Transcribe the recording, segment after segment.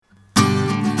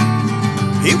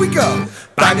Here we go.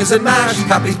 Bangers and mash,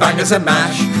 Pappy's bangers and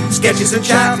mash. Sketches and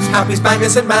chat, Pappy's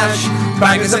bangers and mash.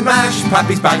 Bangers and mash,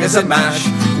 Pappy's bangers and mash.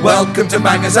 Welcome to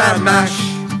Bangers and Mash.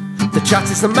 The chat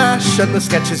is the mash and the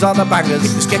sketches are the bangers.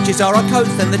 If the sketches are our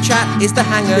coats, then the chat is the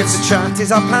hangers. If the chat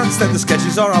is our pants, then the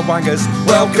sketches are our wangers.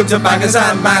 Welcome to Bangers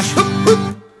and Mash.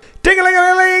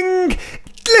 Ding-a-ling-a-ling!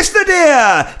 Listener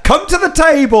dear, come to the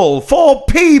table, for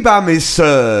P-Bam is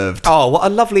served. Oh, what a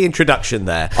lovely introduction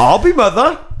there. I'll be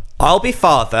mother. I'll be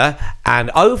father,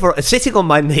 and sitting on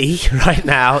my knee right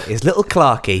now is little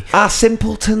Clarky. Our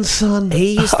simpleton son.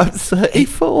 I'm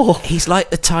 34. He's like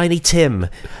the tiny Tim.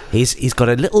 He's got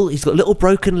a little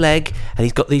broken leg,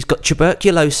 and he's got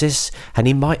tuberculosis, and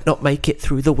he might not make it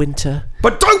through the winter.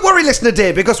 But don't worry, listener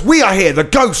dear, because we are here, the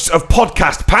ghosts of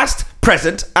podcast past,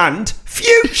 present, and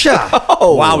future.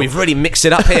 Oh, wow, we've really mixed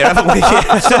it up here, haven't we?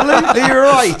 Absolutely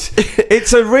right.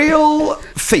 It's a real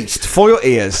feast for your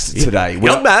ears today.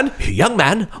 Young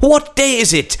man, what day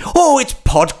is it? Oh, it's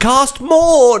podcast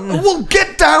morn. Well,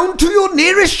 get down to your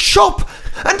nearest shop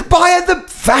and buy the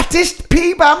fattest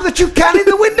P-Bam that you can in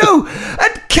the window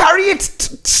and carry it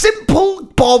to Simple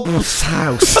Bob's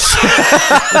house.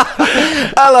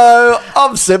 Hello,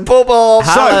 I'm Simple Bob.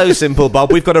 Hello, Simple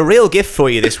Bob. We've got a real gift for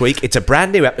you this week. It's a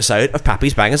brand new episode of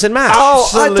Pappy's Bangers and Mash. Oh,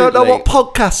 I don't know what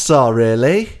podcasts are,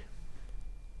 really.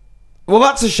 Well,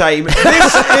 that's a shame. This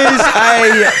is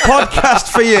a podcast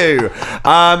for you.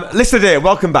 Listener dear,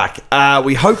 welcome back.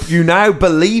 We hope you now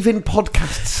believe in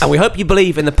podcasts. And we hope you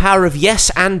believe in the power of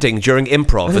yes-anding during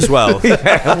improv as well.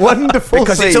 Yeah, wonderful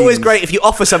Because scenes. it's always great if you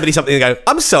offer somebody something and go,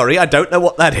 I'm sorry, I don't know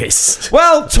what that is.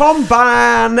 Well, Tom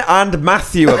Ban and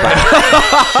Matthew are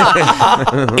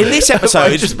back. In this episode...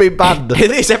 I've just been banned. In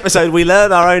this episode, we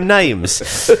learn our own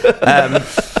names.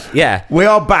 Yeah. We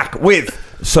are back with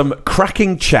some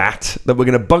cracking chat that we're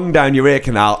going to bung down your ear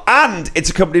canal, and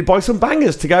it's accompanied by some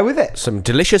bangers to go with it. Some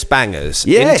delicious bangers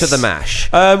Yes. into the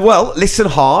mash. Well, listen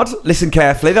hard, listen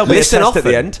carefully. There'll be Listen a test at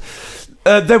often. the end.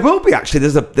 There will be, actually.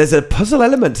 There's a puzzle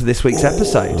element to this week's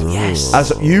episode. Yes.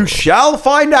 As you shall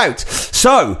find out.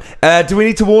 So, do we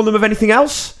need to warn them of anything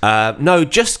else? No,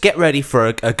 just get ready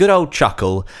for a good old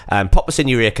chuckle and pop us in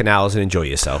your ear canals and enjoy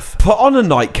yourself. Put on a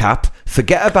nightcap.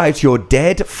 Forget about your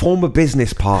dead former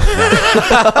business partner.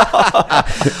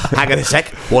 Hang on a sec.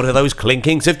 What are those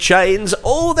clinkings of chains?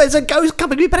 Oh, there's a ghost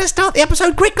coming. We better start the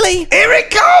episode quickly. Here it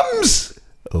comes!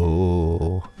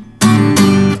 Oh.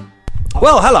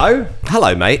 Well, hello.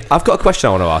 Hello, mate. I've got a question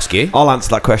I want to ask you. I'll answer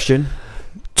that question.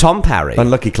 Tom Parry.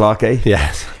 Unlucky Clarky.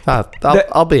 Yes.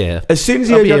 I'll be here. As soon as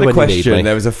he I'll heard be here the when you need question, me.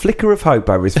 there was a flicker of hope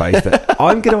over his face that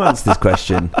I'm going to answer this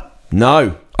question.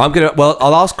 No.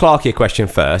 I'll ask Clarky a question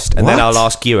first, and then What? I'll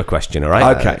ask you a question, all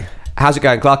right? Okay. How's it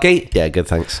going, Clarky? Yeah, good,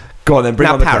 thanks. Go on then, bring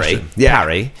Now, on the Parry, question. Yeah.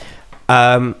 Parry,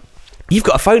 you've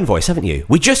got a phone voice, haven't you?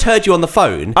 We just heard you on the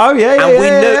phone. Oh, yeah, and we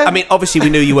yeah, knew. yeah. I mean, obviously, we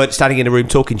knew you weren't standing in a room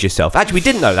talking to yourself. Actually, we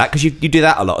didn't know that because you do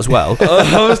that a lot as well.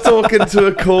 I was talking to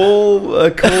a call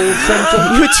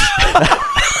centre.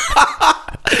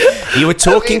 You were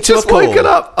talking to a Just call. woken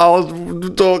up. I was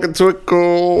talking to a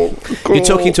call. You're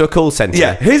talking to a call centre.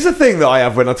 Yeah, here's the thing that I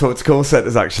have when I talk to call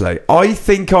centres, actually. I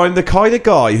think I'm the kind of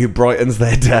guy who brightens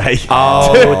their day.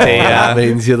 Oh dear. That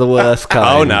means you're the worst kind.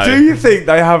 Oh, no. Do you think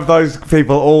they have those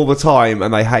people all the time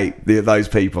and they hate those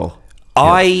people?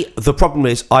 The problem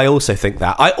is, I also think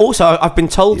that. I've been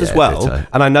told as Yeah, well, ditto.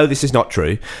 and I know this is not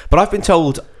true, but I've been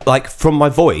told, like, from my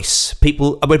voice,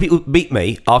 when people meet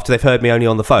me after they've heard me only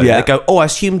on the phone, Yeah. they go, oh, I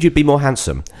assumed you'd be more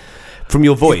handsome. From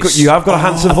your voice. You have got a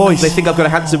handsome voice. They think I've got a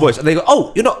handsome voice. And they go,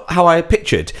 oh, you're not how I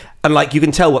pictured. And, like, you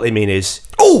can tell what they mean is,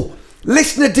 Oh,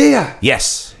 listener dear.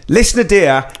 yes. Listener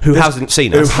dear. Who hasn't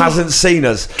seen us. Who hasn't seen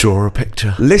us. Draw a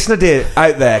picture. Listener dear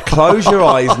out there, close your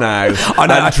eyes now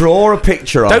and draw a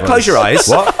picture of us. Don't close your eyes.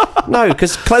 What? No,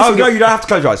 because closing Oh, no, you don't have to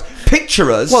close your eyes.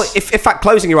 Picture us. Well, if in fact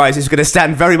closing your eyes is going to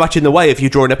stand very much in the way of you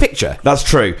drawing a picture. That's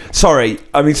true. Sorry.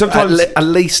 I mean, sometimes At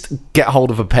least get hold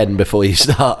of a pen before you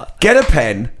start. get a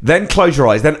pen, then close your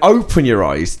eyes, then open your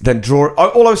eyes, then draw.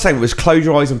 All I was saying was close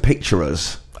your eyes and picture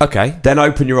us. Okay. Then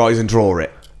open your eyes and draw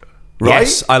it. Right?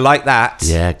 Yes, I like that.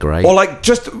 Yeah, great. Or like,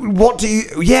 just what do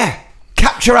you? Yeah,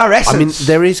 capture our essence. I mean,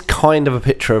 there is kind of a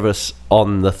picture of us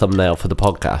on the thumbnail for the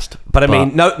podcast. But I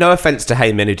mean, no offense to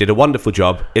Heyman, who did a wonderful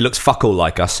job. It looks fuck all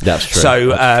like us. That's true. So,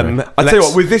 That's true. I'll tell you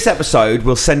what. With this episode,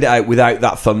 we'll send it out without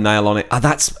that thumbnail on it.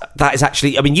 that is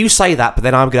actually. I mean, you say that, but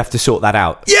then I'm gonna have to sort that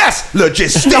out. Yes,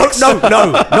 logistics. No,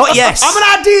 not yes. I'm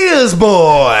an ideas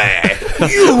boy.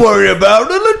 You worry about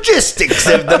the logistics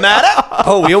of the matter.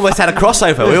 Oh, we almost had a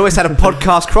crossover. We almost had a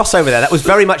podcast crossover there. That was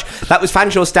very much. That was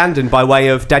Fanshawe Standen by way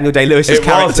of Daniel Day-Lewis's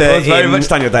character. It was very in much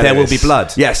Daniel Day-Lewis. There Will Be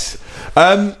Blood. Yes.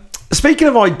 Speaking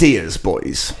of ideas,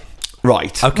 boys,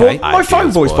 Right. Okay. Well, my phone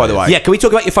voice, by the way. Yeah, can we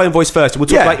talk about your phone voice first? We'll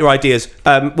talk Yeah. about your ideas.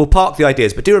 We'll park the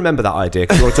ideas, but do remember that idea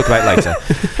because we want to talk about it later.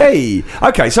 Hey.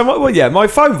 Okay. So, my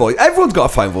phone voice. Everyone's got a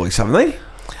phone voice, haven't they?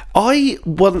 I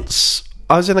was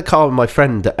in a car with my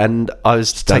friend and I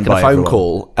was taking a by phone everyone.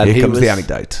 call and Here he comes was, the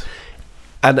anecdote.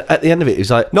 and at the end of it he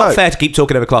was like, Not "Oh, fair to keep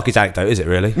talking over Clarky's anecdote, is it?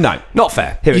 Really? No. Not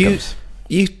fair. Here it you, comes.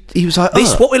 he was like,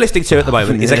 This "Oh." what we're listening to at the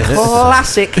moment is a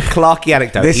classic Clarky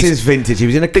anecdote. This is vintage. He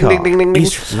was in a car. ding, ding, ding, ding.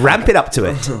 He's ramping up to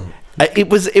it. It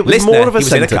was Listener, more of a he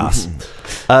was in a sentence.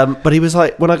 But he was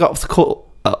like, when I got off the call,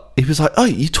 he was like, "Oh,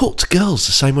 you talk to girls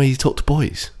the same way you talk to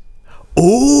boys."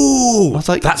 Ooh, I was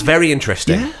like, that's very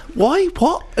interesting. Yeah, why?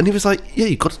 What? And he was like, "Yeah,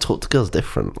 you got to talk to girls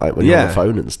different, like when you're on the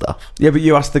phone and stuff." Yeah, but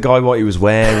you asked the guy what he was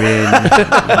wearing. Will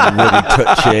he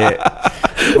touch it?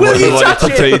 Will you touch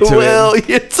it? Will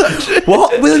you touch it?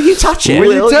 What? Will you touch it?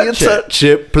 Will you touch it? touch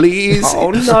it, please?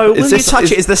 Oh no! Will you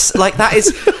touch it? Is this like that is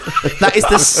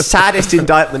the saddest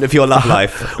indictment of your love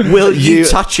life? Will you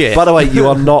touch it? By the way, you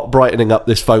are not brightening up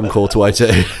this phone call to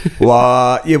O2.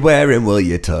 What you wearing? Will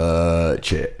you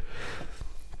touch it?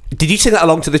 Did you sing that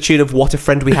along to the tune of "What a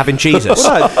Friend We Have in Jesus"?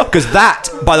 Because that,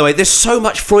 by the way, there's so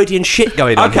much Freudian shit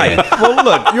going on Okay. here. Well,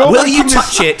 look. You're Will you making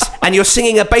this- touch it? And you're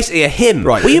singing basically a hymn.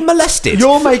 Right. Were you molested?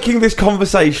 You're making this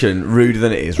conversation ruder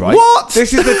than it is, right? What?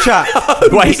 This is the chat.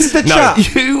 Wait, This is the no.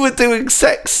 chat. You were doing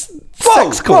sex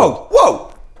Whoa, call.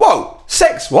 whoa.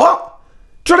 Sex what?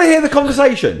 Do you want to hear the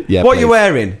conversation? Yeah, What are you please.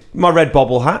 wearing? My red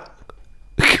bobble hat.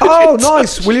 Oh,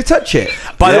 nice. Will you touch it?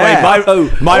 By the way,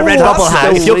 my red that's bubble hat.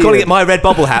 still If you're calling weird. it my red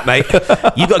bubble hat, mate,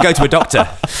 you've got to go to a doctor.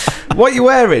 What are you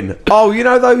wearing? Oh, you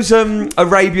know those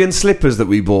Arabian slippers that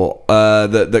we bought?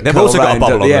 That They've curl also got a round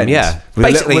bubble at on the them, end? yeah. With a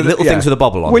Basically, little things with a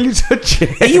bubble on. Will you touch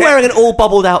it? Are you wearing an all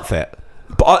bubbled outfit?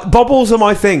 Bobbles are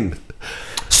my thing.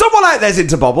 Someone out there's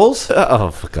into bobbles.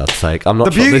 Oh, for God's sake! I'm not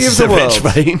The sure beauty this of is the a rich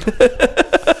world. vein.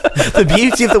 The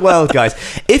beauty of the world, guys.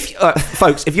 If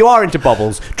folks, if you are into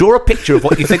bobbles, draw a picture of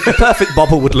what you think the perfect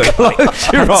bobble would look like.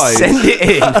 your and eyes. send it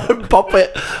in. pop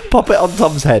it on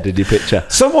Tom's head in your picture.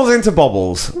 Someone's into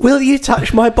bobbles. Will you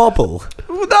touch my bobble?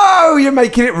 No, you're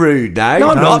making it rude now. No,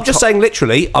 I'm not. I'm just saying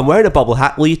literally, I'm wearing a bobble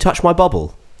hat. Will you touch my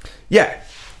bobble? Yeah,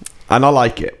 and I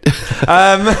like it.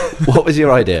 What was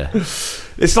your idea?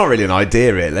 It's not really an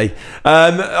idea, really.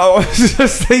 I was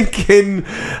just thinking. A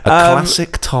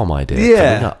classic Tom idea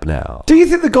yeah. coming up now. Do you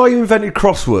think the guy who invented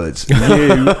crosswords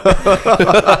knew?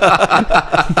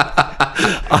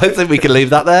 I think we can leave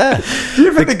that there. Do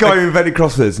you think the guy who invented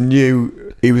crosswords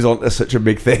knew he was on such a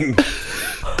big thing?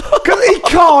 Because he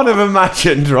can't have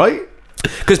imagined, right?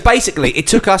 Because basically, it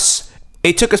took us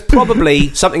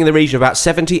probably something in the region of about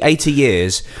 70, 80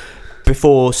 years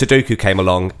before Sudoku came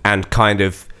along and kind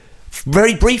of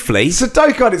very briefly.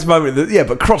 Sudoku had its moment. Yeah,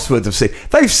 but crosswords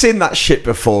they've seen that shit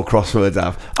before. Crosswords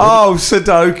have. Oh,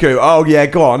 Sudoku. Oh yeah,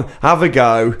 go on, have a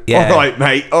go. Yeah. All right,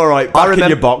 mate. All right, back in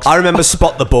your box. I remember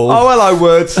Spot the Ball. Oh, hello,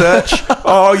 word search.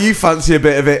 Oh, you fancy a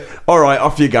bit of it? All right,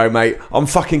 off you go, mate. I'm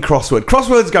fucking crossword.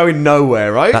 Crossword's going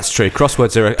nowhere, right? That's true.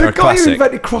 Crosswords are the a guy who classic.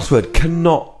 invented crossword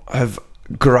cannot have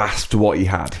grasped what he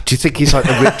had. Do you think he's like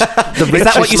the richest Is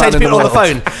that what you say man to in people on the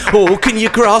world? phone? Oh, can you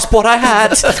grasp what I had?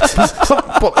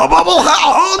 Put a bubble hat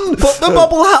on. Put the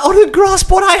bubble hat on and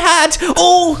grasp what I had.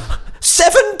 Oh,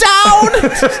 7 down.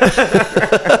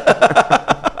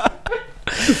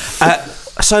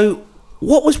 So,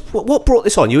 what brought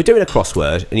this on? You were doing a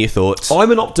crossword and you thought,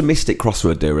 I'm an optimistic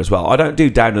crossword doer as well. I don't do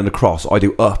down and across. I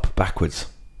do up backwards.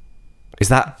 is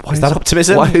that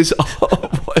optimism? Why is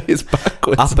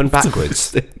backwards? Up and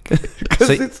backwards. Because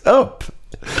So- it's up.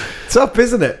 It's up,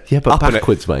 isn't it? Yeah, but Up and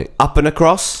backwards, mate. Up and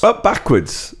across? Up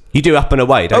backwards. You do up and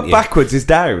away, don't Up you? backwards is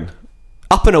down.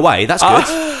 Up and away, that's good.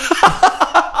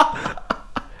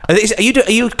 Are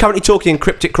you currently talking in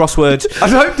cryptic crossword? I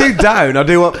don't do down. I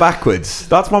do up backwards.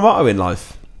 That's my motto in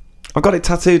life. I've got it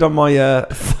tattooed on my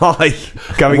thigh.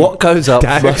 Going What goes up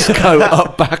down. must go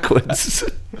up backwards.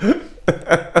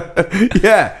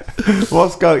 Yeah.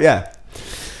 What's go? Yeah.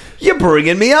 You're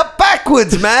bringing me up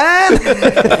backwards, man.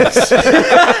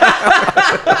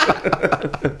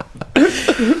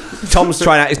 Tom's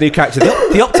trying out his new character,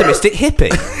 the optimistic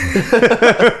hippie.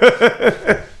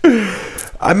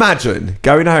 Imagine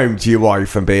going home to your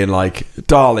wife and being like,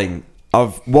 "Darling,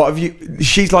 what have you?"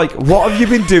 She's like, "What have you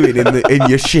been doing in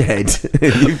your shed?"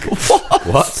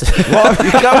 What? What have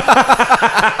you go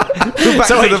back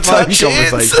Sorry, to the phone touch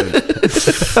conversation.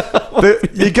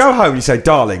 You go home, you say,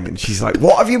 "Darling," and she's like,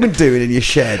 "What have you been doing in your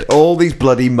shed all these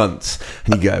bloody months?"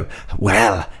 And you go,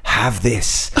 "Well, have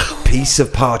this piece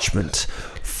of parchment,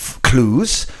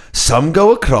 clues Some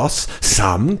go across,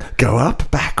 some go up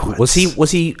backwards.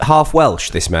 Was he half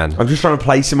Welsh, this man? I'm just trying to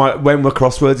place him. When were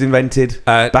crosswords invented?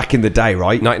 Back in the day,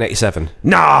 right? 1987.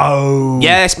 No.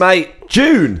 Yes, mate.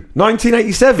 June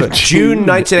 1987. June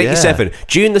 1987. Yeah.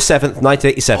 June the 7th,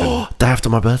 1987. Day after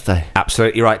my birthday.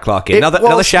 Absolutely right, Clarky. It Another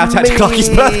was shout out to me. Clarky's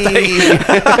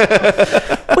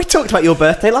birthday. We talked about your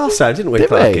birthday last time, didn't we, Did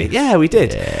Clarky? we? Yeah, we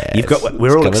did. Yes.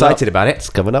 We're all It's excited coming about it. It's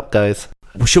coming up, guys.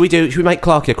 Well, should we make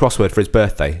Clarky a crossword for his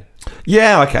birthday?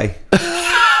 Yeah, okay.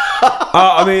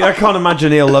 I mean, I can't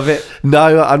imagine he'll love it.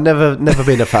 No, I've never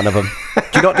been a fan of them. Do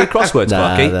you not do crosswords,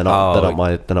 Nah, Clarky? they're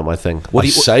not my thing. What I do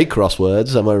you- say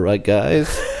crosswords, am I right,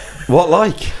 guys? What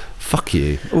like? Fuck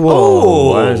you.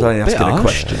 Whoa! I was only bit asking a harsh.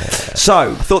 question.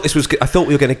 So, I thought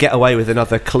we were going to get away with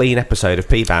another clean episode of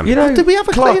P-Bam. you know, Did we have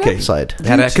a clean Clarky, episode? We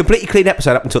had a completely clean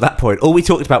episode up until that point. All we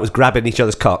talked about was grabbing each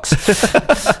other's cocks.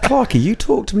 Clarky, you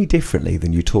talk to me differently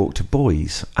than you talk to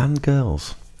boys and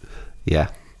girls. Yeah.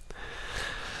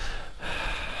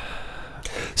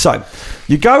 So,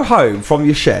 you go home from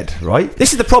your shed, right?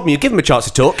 This is the problem. You give him a chance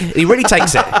to talk. He really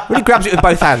takes it. Really grabs it with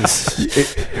both hands.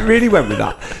 It really went with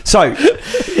that. So,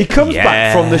 he comes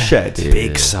back from the shed.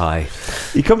 Big sigh.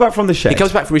 He comes back from the shed He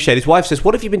comes back from his shed. His wife says,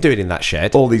 "What have you been doing in that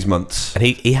shed?" all these months. And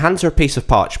he hands her a piece of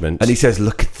parchment. And he says,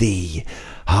 look at thee.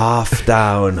 Half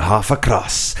down, half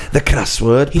across. The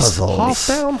crossword puzzles. half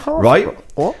down, half right?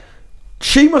 What?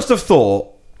 She must have thought,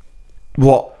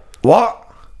 what?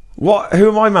 Who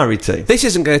am I married to? This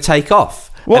isn't going to take off.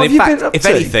 What and have in you fact, been up if to?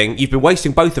 anything, you've been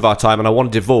wasting both of our time, and I want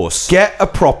a divorce. Get a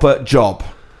proper job,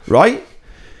 right?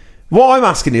 What I'm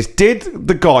asking is, did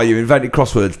the guy who invented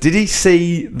crosswords, did he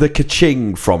see the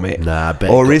ka-ching from it? Nah, I bet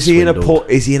or he got is he swindled.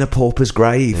 is he in a pauper's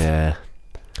grave? Yeah.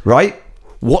 Right?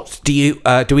 What do you?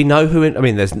 Do we know who? I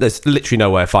mean, there's literally no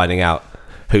way of finding out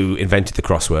who invented the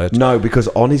crossword. No, because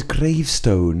on his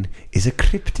gravestone is a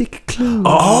cryptic clue.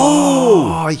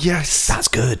 Oh, yes. That's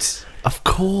good. Of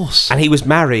course. And he was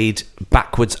married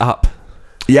backwards up.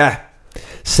 Yeah.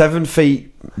 7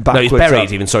 feet No, backwards he's buried.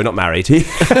 up. Even so, not married.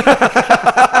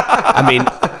 I mean,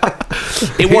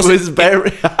 it wasn't. was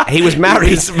buried. He was married.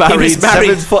 He was married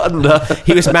 7 foot under.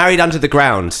 He was married under the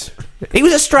ground. He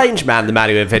was a strange man, the man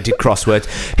who invented crosswords.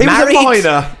 He was a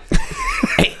miner.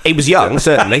 He was young,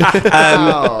 certainly.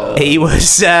 He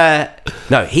was.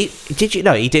 No, he. Did you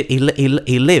know he did?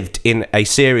 He lived in a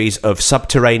series of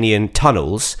subterranean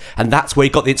tunnels, and that's where he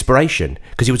got the inspiration.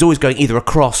 Because he was always going either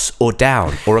across or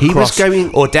down, or He was across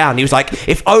going- or down. He was like,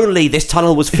 if only this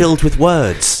tunnel was filled with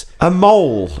words. A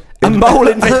mole. A mole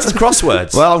invents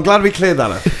crosswords. Well, I'm glad we cleared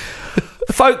that up.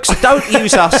 Folks, don't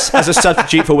use us as a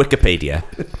substitute for Wikipedia.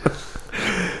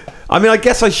 I mean, I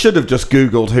guess I should have just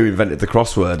Googled who invented the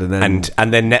crossword and then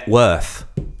And then net worth.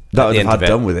 that at would the have end had of it.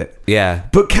 done with it. Yeah.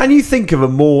 But can you think of a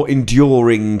more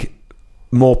enduring,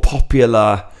 more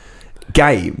popular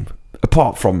game,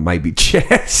 apart from maybe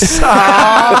chess?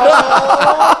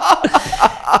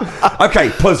 Okay,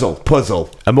 puzzle.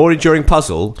 A more enduring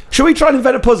puzzle. Shall we try and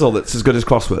invent a puzzle that's as good as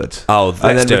crosswords? Oh, let's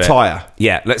and then do retire. it.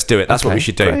 Yeah, let's do it. That's what Okay, we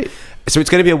should do. great. So it's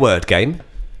going to be a word game.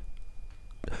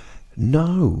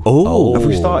 No. Oh. Have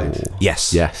we started?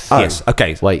 Yes. Yes. Yes.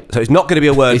 Okay. Wait. So it's not going to be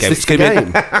a word Is game. this It's the going to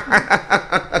game?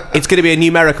 be. It's going to be a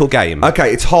numerical game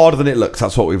Okay, it's harder than it looks.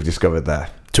 That's what we've discovered there.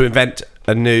 to invent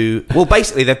a new. Well,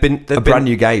 basically, there've been brand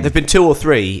new game. There've been 2 or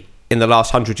 3 in the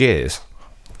last 100 years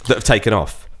that have taken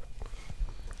off.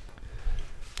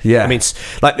 Yeah. I mean,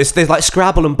 like there's like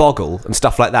Scrabble and Boggle and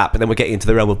stuff like that. But then we're getting into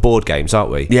the realm of board games,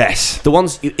 aren't we? yes. The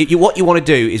ones what you want to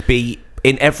do is be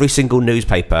in every single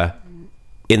newspaper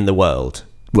in the world.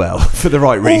 Well, for the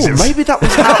right reasons. Maybe that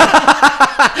was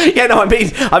how. Yeah, no,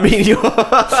 I mean, you're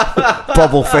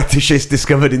Bobble fetishes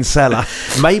discovered in cellar.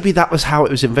 Maybe that was how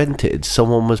it was invented.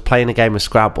 Someone was playing a game of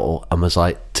Scrabble and was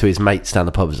like to his mates down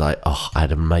the pub, was like, "Oh, I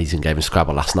had an amazing game of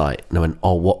Scrabble last night." And they went,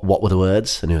 "Oh, what were the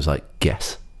words?" And he was like,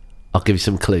 "Guess. I'll give you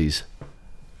some clues."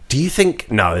 Do you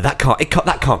think? No, that can't be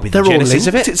the They're all genesis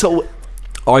of linked. it. It's all.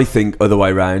 I think other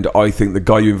way round. I think the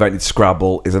guy who invented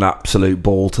Scrabble is an absolute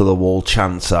ball to the wall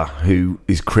chancer who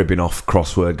is cribbing off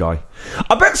crossword guy.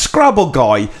 I bet Scrabble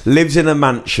guy lives in a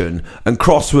mansion and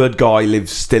crossword guy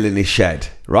lives still in his shed,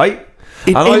 right?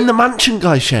 In the mansion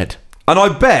guy shed. And I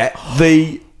bet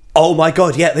the Oh my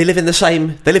god! Yeah, they live in the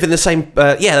same.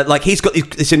 Yeah, like he's got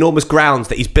this enormous grounds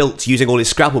that he's built using all his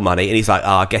Scrabble money, and he's like,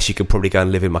 I guess you could probably go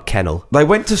and live in my kennel. they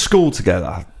went to school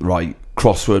together, right?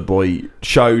 Crossword boy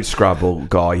showed Scrabble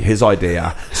guy his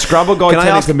idea. Scrabble guy Can I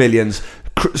telling ask- for millions.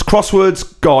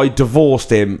 Crosswords guy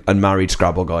divorced him and married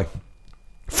Scrabble guy.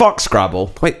 Fuck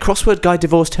Scrabble. Wait, crossword guy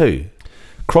divorced who?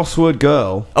 Crossword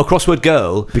girl Oh, crossword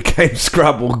girl. became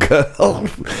Scrabble girl.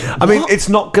 I mean, it's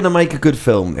not going to make a good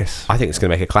film, this. I think it's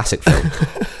going to make a classic film.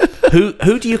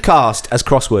 Who do you cast as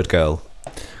crossword girl?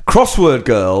 Crossword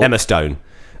girl. Emma Stone.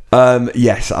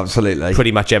 Yes, absolutely.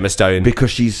 Pretty much Emma Stone.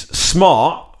 Because she's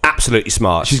smart. Absolutely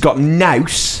smart. She's got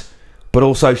nous, but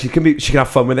also she can have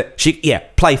fun with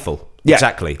it. Playful. Yeah.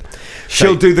 Exactly.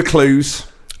 She'll do the clues.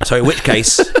 So in which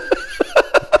case,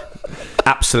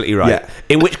 absolutely right. Yeah.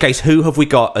 In which case, who have we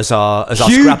got as our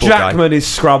Hugh Scrabble Jackman guy? is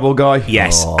Scrabble guy.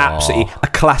 Yes, absolutely. A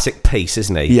classic piece,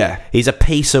 isn't he? Yeah. He's a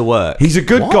piece of work. He's a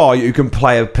good guy who can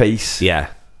play a piece. Yeah.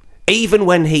 Even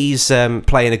when he's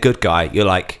playing a good guy, you're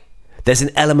like, there's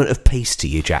an element of peace to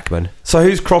you, Jackman. So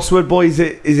who's crossword boy? Is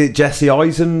it Jesse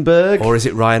Eisenberg? Or is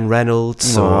it Ryan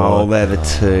Reynolds? Oh, they're the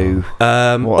two.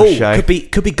 What a shame.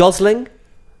 could be Gosling.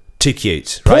 Too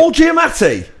cute. Right? Paul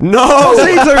Giamatti. No. What's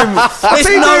he doing? What's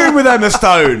he doing with Emma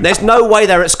Stone? There's no way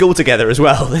they're at school together as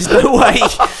well. There's no way.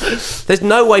 There's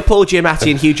no way Paul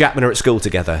Giamatti and Hugh Jackman are at school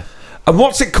together. And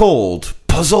what's it called?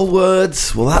 Puzzle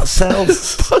words. Will that sell?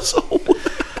 Puzzle.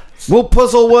 Will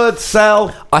puzzle words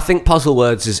sell? I think Puzzle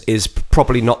Words is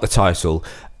probably not the title.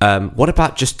 What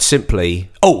about just simply...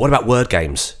 Oh, what about word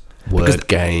games? Word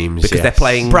games. Because they're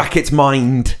playing... Brackets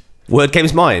mind. Word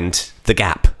Games Mind. The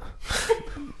Gap.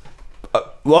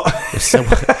 What?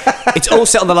 It's all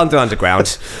set on the London Underground.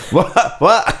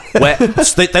 What? Where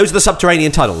those are the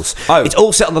subterranean tunnels. Oh. It's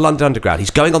all set on the London Underground.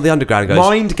 He's going on the Underground and goes...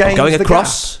 Mind games I'm going the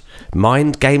across.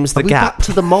 Mind games the Are we gap. back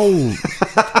to the mole?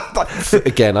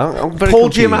 Again, I'm very Paul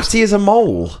confused. Giamatti is a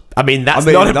mole. I mean, that's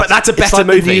I mean, not. That's a It's better like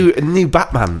movie. the new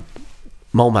Batman.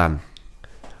 Mole Man.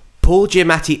 Paul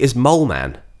Giamatti is Mole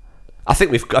Man. I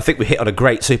think we hit on a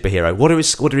great superhero. What are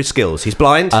his skills? He's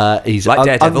blind. He's like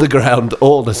Daredevil. underground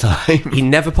all the time. He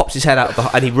never pops his head out of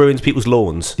the, and he ruins people's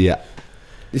lawns. Yeah.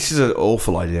 This is an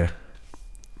awful idea.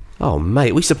 Oh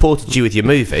mate, we supported you with your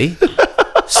movie.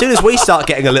 As soon as we start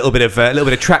getting a little bit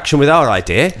of traction with our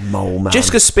idea, Mole Man. just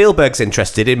because Spielberg's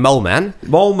interested in Mole Man,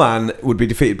 Mole Man would be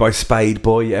defeated by Spade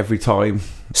Boy every time.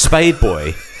 Spade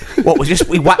Boy, what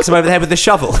we whack him over the head with a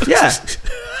shovel? Yeah.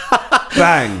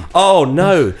 Bang. Oh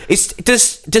no!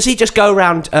 Does he just go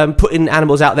around putting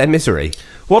animals out of their misery?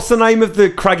 What's the name of the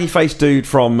craggy faced dude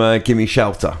from Gimme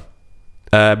Shelter?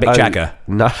 Mick Jagger.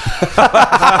 No.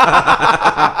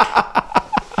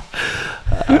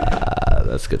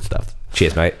 That's good stuff.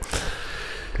 Cheers, mate.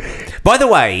 By the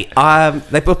way,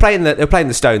 they were playing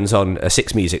the Stones on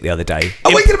Six Music the other day.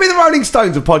 Are we going to be the Rolling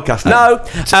Stones of podcasting? No,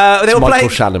 they were Michael playing.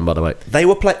 Shannon, by the way. They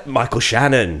were playing Michael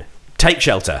Shannon. Take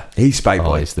Shelter. He's Spade Oh,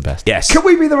 Boy. he's the best. Yes. Can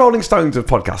we be the Rolling Stones of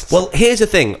podcasts? Well, here's the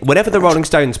thing. Whenever the Rolling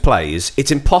Stones plays,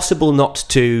 it's impossible not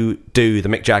to do the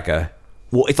Mick Jagger.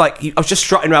 Well, it's like I was just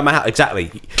strutting around my house.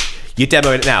 Exactly. You're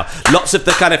demoing it now. Lots of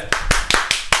the kind of.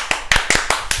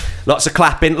 Lots of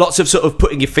clapping, lots of sort of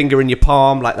putting your finger in your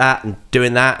palm like that and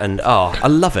doing that, and oh, I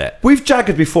love it. We've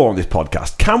Jaggered before on this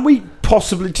podcast. Can we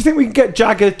possibly... Do you think we can get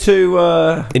Jagger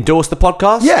to... Endorse the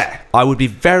podcast? Yeah. I would be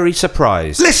very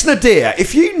surprised. Listener dear,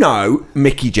 if you know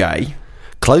Mickey J,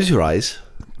 Close your eyes.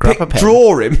 Grab a pen.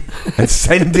 draw him and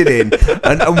send it in,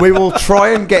 and we will try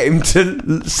and get him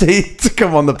to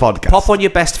come on the podcast. Pop on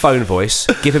your best phone voice,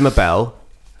 give him a bell.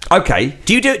 Okay.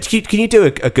 Can you do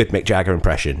a good Mick Jagger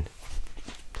impression?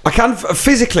 I can...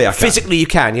 Physically, I can. Physically, you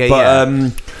can, yeah, But,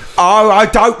 yeah. I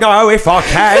don't know if I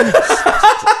can.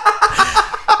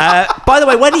 By the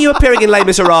way, when are you appearing in Les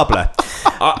Miserables?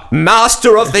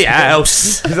 Master of the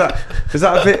house. Is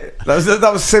that a bit...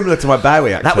 That was similar to my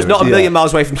Bowie, actually. That was not a million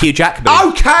miles away from Hugh Jackman.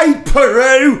 Okay,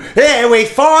 Peru, here we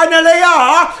finally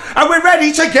are, and we're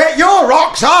ready to get your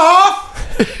rocks off.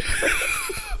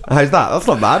 How's that? That's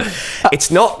not bad. It's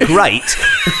not great,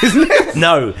 isn't it?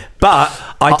 No, but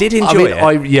I did enjoy it.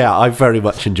 I very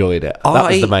much enjoyed it. That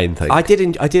was the main thing. I did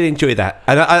enjoy that,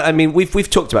 and I mean we've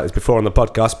talked about this before on the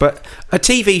podcast, but a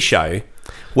TV show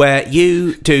where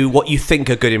you do what you think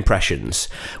are good impressions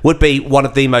would be one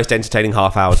of the most entertaining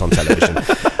half hours on television.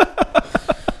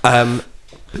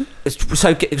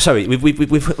 Sorry,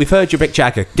 we've heard your Mick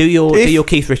Jagger. Do your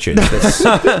Keith Richards.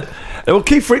 Well,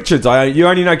 Keith Richards, you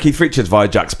only know Keith Richards via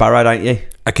Jack Sparrow, don't you?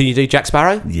 Can you do Jack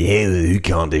Sparrow? Yeah, who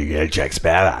can't do Jack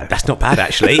Sparrow? That's not bad,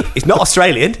 actually. He's not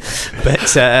Australian, but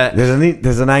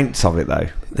There's an ounce of it, though.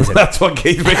 That's what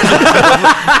Keith Richards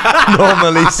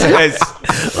normally says.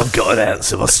 I've got an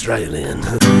ounce of Australian.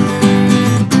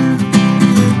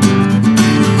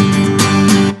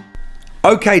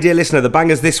 Okay, dear listener, the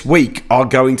bangers this week are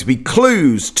going to be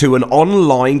clues to an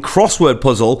online crossword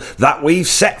puzzle that we've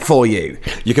set for you.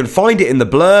 You can find it in the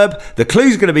blurb. The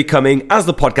clues are going to be coming as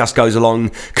the podcast goes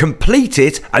along. Complete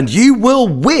it and you will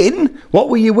win. What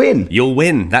will you win? You'll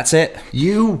win. That's it.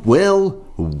 You will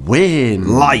win.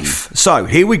 Life. So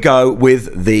here we go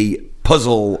with the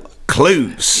puzzle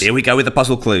clues. Here we go with the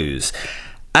puzzle clues.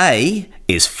 A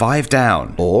is 5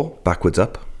 down. Or backwards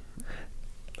up.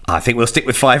 I think we'll stick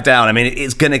with 5 down. I mean,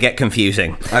 it's going to get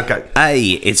confusing. Okay. A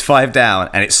is 5 down,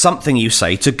 and it's something you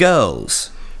say to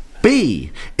girls.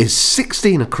 B is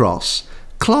 16 across.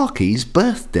 Clarky's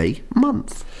birthday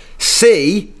month.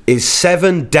 C is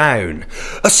 7 down.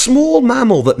 A small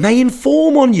mammal that may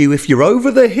inform on you if you're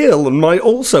over the hill and might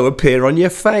also appear on your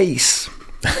face.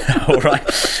 All right.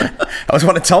 That was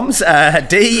one of Tom's.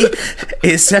 D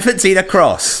is 17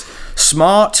 across.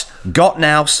 Smart, got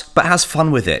nous, but has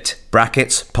fun with it.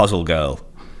 Brackets, puzzle girl.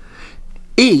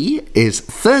 E is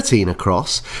 13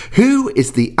 across. Who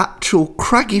is the actual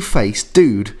craggy-faced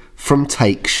dude from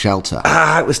Take Shelter?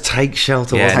 Ah, it was Take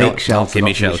Shelter. Yeah, wasn't not, it? Shelter, Give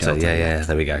Me not Give Me Shelter. Shelter. Yeah,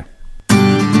 there we go.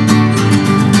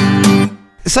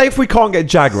 Say if we can't get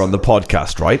Jagger on the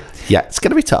podcast, right? Yeah, it's going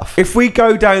to be tough. If we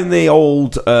go down the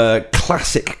old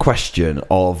classic question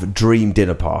of dream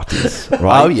dinner parties,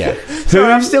 right? Oh, yeah.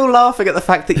 Sorry, I'm still laughing at the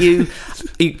fact that you,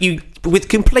 with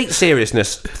complete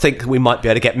seriousness, think we might be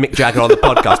able to get Mick Jagger on the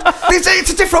podcast. It's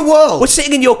a different world. We're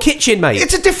sitting in your kitchen, mate.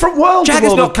 It's a different world. the Jagger's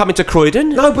world not of- coming to Croydon.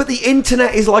 No, but the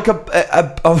internet is like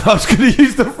I was going to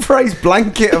use the phrase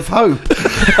blanket of hope.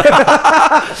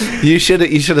 You should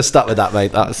have stuck with that,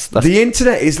 mate. That's The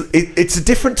internet it's a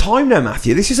different time now,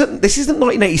 Matthew. This isn't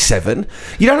 1987.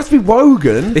 You don't have to be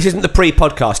Wogan. This isn't the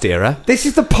pre-podcast era. This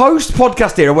is the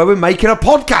post-podcast era where we're making a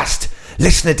podcast.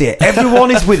 Listener dear,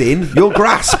 everyone is within your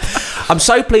grasp. I'm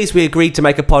so pleased we agreed to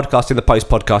make a podcast in the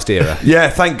post-podcast era. Yeah,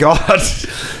 thank God.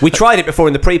 We tried it before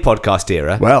in the pre-podcast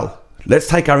era. Well, let's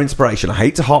take our inspiration. I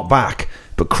hate to hark back,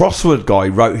 but Crossword Guy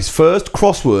wrote his first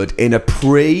crossword in a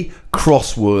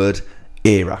pre-crossword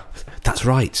era. That's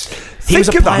right. He Think was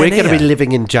a of that. We're pioneer. going to be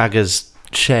living in Jagger's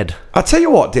shed. I'll tell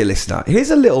you what, dear listener, here's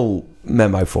a little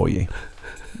memo for you.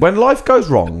 When life goes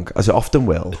wrong, as it often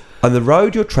will, and the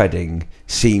road you're treading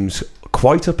seems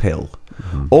quite uphill,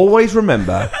 always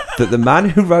remember that the man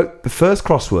who wrote the first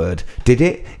crossword did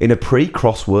it in a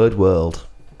pre-crossword world.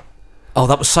 Oh,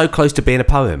 that was so close to being a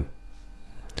poem.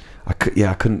 I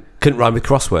couldn't. Couldn't rhyme with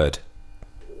crossword.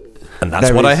 And that's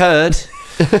There what I is. heard.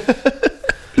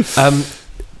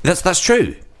 That's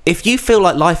true. If you feel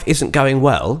like life isn't going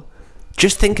well,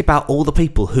 just think about all the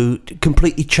people who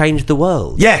completely changed the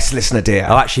world. Yes, listener dear.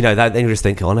 Oh, actually, no. Then you just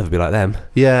think, I'll never be like them.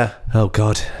 Yeah. Oh,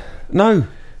 God. No,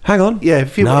 hang on. Yeah,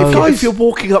 if you're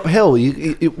walking uphill,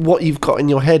 what you've got in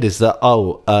your head is that,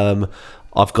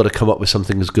 I've got to come up with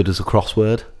something as good as a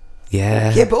crossword.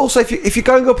 Yeah. Yeah, but also if you're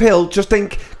going uphill, just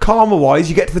think karma-wise,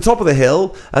 you get to the top of the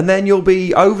hill, and then you'll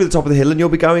be over the top of the hill, and you'll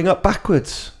be going up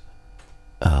backwards.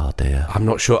 Oh, dear. I'm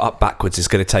not sure up backwards is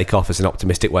going to take off as an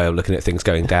optimistic way of looking at things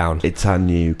going down. It's our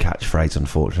new catchphrase,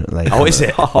 unfortunately. Oh, is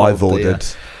it? I've dear. ordered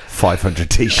 500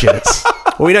 t-shirts.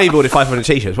 Well, we know you've ordered 500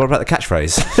 t-shirts. What about the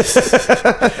catchphrase?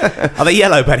 Are they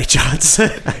yellow by any chance?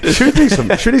 Should we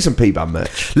do some P-Band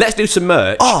merch? Let's do some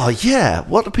merch. Oh, yeah.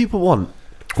 What do people want?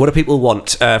 What do people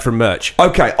want from merch?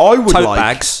 Okay, I would Tote like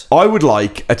bags. I would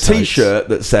like a t-shirt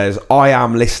that says "I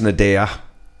am listener dear,"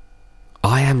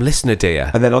 I am listener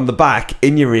dear. and then on the back,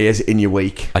 "In your ears, in your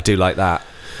week." I do like that.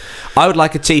 I would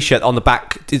like a t-shirt on the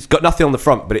back. It's got nothing on the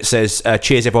front, but it says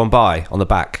 "Cheers everyone bye" on the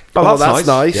back. Oh, that's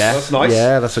nice. Yeah. That's nice.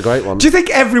 Yeah, that's a great one. Do you think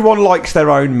everyone likes their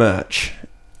own merch?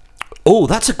 Oh,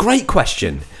 that's a great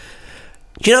question.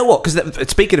 Do you know what? Because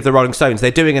speaking of the Rolling Stones,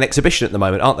 they're doing an exhibition at the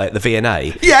moment, aren't they, at the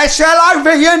V&A? Yes, hello,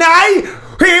 V&A.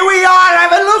 Here we are.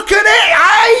 Have a look at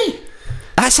it, eh?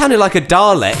 That sounded like a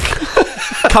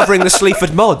Dalek covering the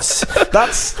Sleaford mods.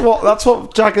 That's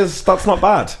what Jagger's. That's not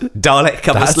bad. Dalek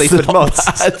covering That's Sleaford not mods.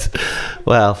 bad.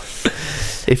 Well,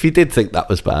 if you did think that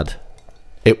was bad,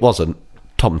 it wasn't.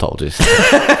 Tom told you.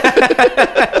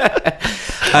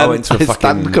 I went to a I stand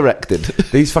fucking corrected.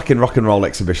 these fucking rock and roll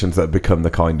exhibitions that have become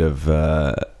the kind of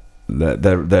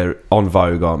they're on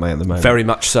vogue, aren't they, at the moment? Very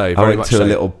much so. I Very went much to so. a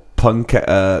little punk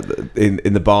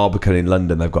in the Barbican in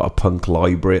London. They've got a punk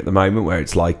library at the moment where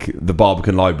it's like the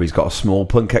Barbican Library's got a small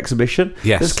punk exhibition.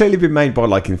 Yes. It's clearly been made by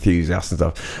like enthusiasts and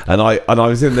stuff. And I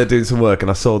was in there doing some work,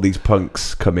 and I saw these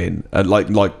punks come in, and like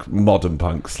modern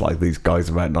punks, like these guys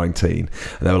about 19,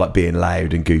 and they were like being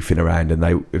loud and goofing around, and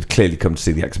they had clearly come to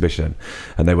see the exhibition,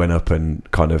 and they went up and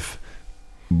kind of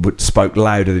spoke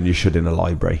louder than you should in a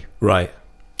library. Right.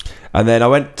 And then I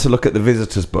went to look at the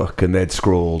visitors book, and they'd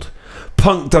scrawled,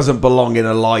 "Punk doesn't belong in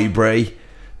a library.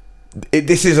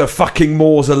 This is a fucking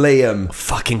mausoleum."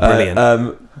 Fucking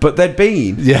brilliant. But they'd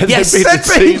been. Yeah, Yes, they've they've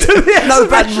been been to the no,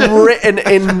 they'd exhibition. written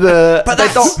in the.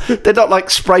 But they're not like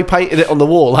spray painted it on the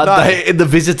wall, had No. they? In the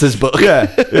visitors book.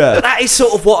 Yeah, yeah. But that is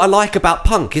sort of what I like about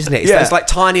punk, isn't it? It's Yeah. those like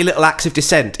tiny little acts of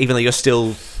dissent, even though you're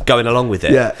still going along with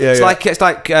it. Yeah, yeah, It's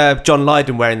like John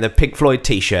Lydon wearing the Pink Floyd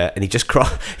T-shirt, and he just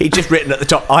written at the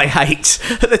top "I hate"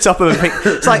 at the top of a pink.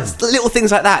 It's like little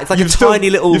things like that. It's like tiny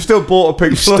little. You've still bought a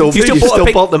Pink Floyd. You You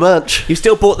still bought the merch. You've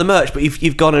still bought the merch, but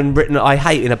you've gone and written "I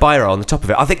hate" in a biro on the top of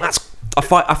it. I think that's.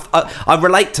 I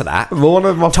relate to that. One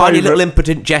of my tiny favourite- little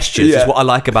impotent gestures is what I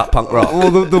like about punk rock.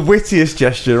 Well, the wittiest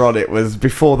gesture on it was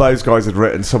before those guys had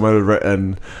written. Someone had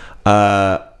written,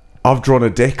 "I've drawn a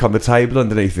dick on the table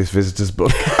underneath this visitor's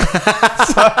book."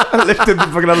 So I lifted the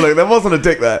book and I looked. There wasn't a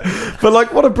dick there, but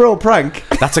like, what a brilliant prank!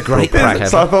 That's a great prank.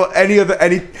 So I thought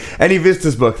any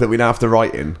visitor's book that we now have to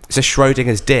write in. It's a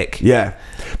Schrodinger's dick. Yeah,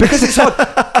 because it's hard.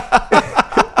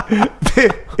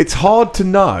 It's hard to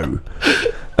know.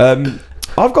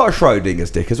 I've got a Schrodinger's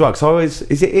dick as well. Because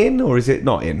is it in or is it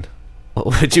not in?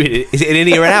 What do you mean? Is it an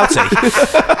innie or an outie?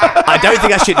 I don't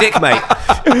think that's your dick, mate.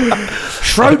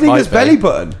 Schrodinger's belly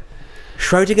button.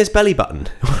 Schrodinger's belly button.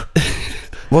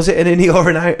 Was it an innie or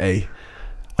an outie?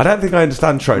 I don't think I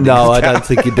understand Schrodinger's. No, I don't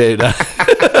think you do. No.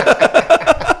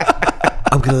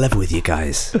 I'm going to level with you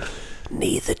guys.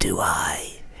 Neither do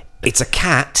I. It's a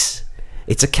cat.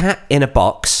 It's a cat in a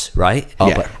box, right?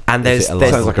 Yeah. But, and Is there's it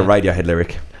a Sounds like a Radiohead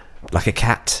lyric. like a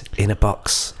cat in a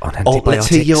box on Oh,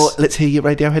 antibiotics. let's hear your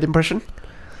Radiohead impression.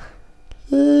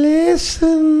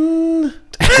 Listen.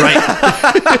 Great.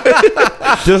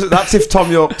 That's if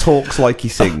Tom York talks like he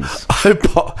sings. I'd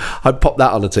pop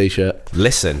that on a t-shirt.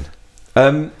 Listen.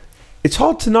 It's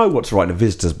hard to know what to write in a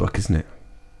visitor's book, isn't it?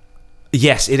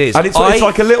 Yes, it is. And it's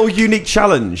like a little unique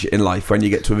challenge in life when you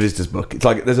get to a visitor's book. It's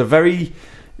like there's a very...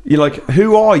 You're like,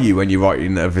 who are you when you're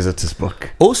writing a visitor's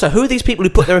book? Also, who are these people who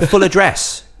put their full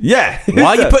address? Yeah. Why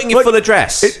are you putting your full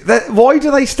address? Why do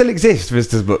they still exist,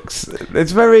 visitors' books?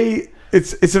 It's very...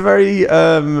 It's a very...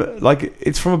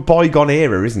 it's from a bygone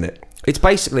era, isn't it? It's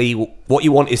basically what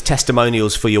you want is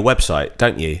testimonials for your website,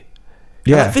 don't you?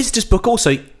 Yeah. And that visitor's book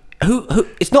also... Who?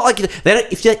 It's not like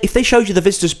if they showed you the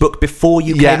visitor's book before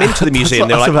you Yeah, came into the that's museum, what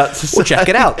they're I was like, about to "Well, say." check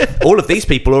it out. All of these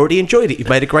people already enjoyed it. You've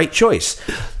made a great choice."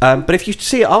 But if you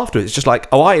see it afterwards, it's just like,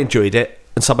 "Oh, I enjoyed it,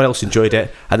 and someone else enjoyed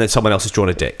it, and then someone else has drawn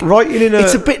a dick." Writing in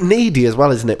It's a bit needy as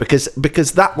well, isn't it? Because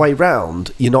that way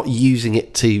round, you're not using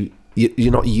it to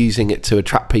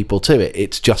attract people to it.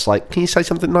 It's just like, can you say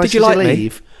something nice Did you as like me?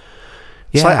 leave?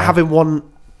 It's Yeah. like having one.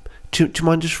 Do you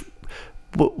mind just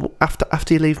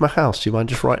after you leave my house? Do you mind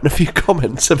just writing a few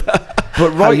comments about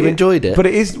how you enjoyed it? But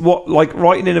it is what like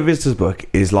writing in a visitor's book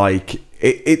is like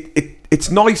it's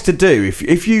nice to do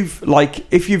if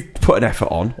you've put an effort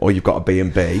on, or you've got a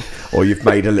B&B, or you've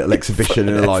made a little exhibition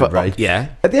in a library. Yeah.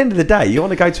 At the end of the day, you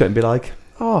want to go to it and be like,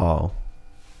 oh,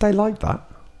 they like that.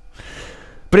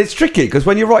 But it's tricky because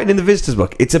when you're writing in the visitor's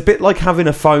book, it's a bit like having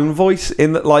a phone voice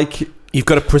in that, like, You've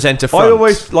got to present a front. I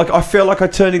always I feel like I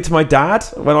turn into my dad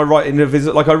when I write in a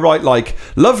visit. Like I write like,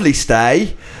 lovely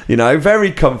stay,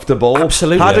 very comfortable.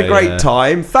 Absolutely. Had a great Yeah.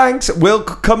 time. Thanks. We'll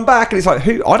come back. And it's like,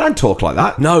 who? I don't talk like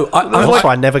that. No, That's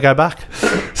why I never go back.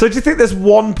 So do you think there's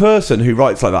one person who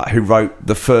writes like that who wrote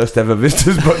the first ever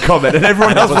visitors book comment, and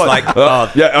everyone else was like, oh,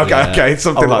 yeah, okay, it's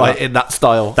something like that. In that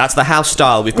style. that's the house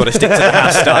style. We've got to stick to the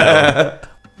house style.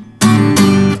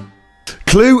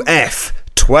 Clue F,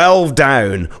 12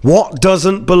 down. What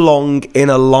doesn't belong in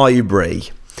a library?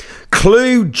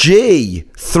 Clue G,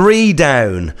 3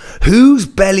 down. Whose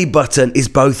belly button is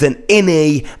both an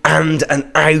innie and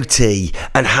an outie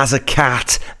and has a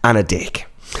cat and a dick?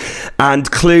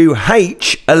 And clue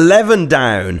H, 11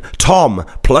 down. Tom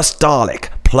plus Dalek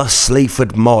plus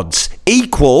Sleaford mods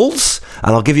equals,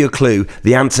 and I'll give you a clue,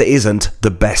 the answer isn't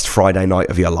the best Friday night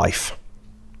of your life.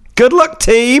 Good luck,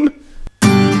 team!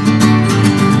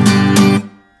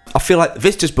 I feel like the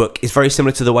visitor's book is very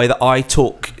similar to the way that I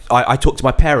talk. I talk to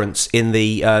my parents in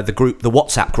the group, the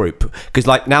WhatsApp group, because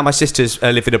like now my sisters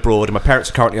are living abroad and my parents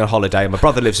are currently on holiday and my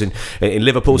brother lives in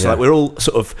Liverpool. So like we're all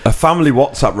sort of A family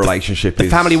WhatsApp relationship the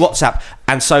is... family WhatsApp,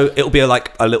 and so it'll be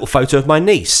like a little photo of my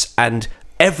niece, and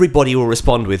everybody will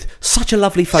respond with such a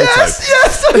lovely photo.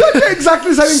 Yes,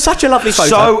 exactly the same. Such a lovely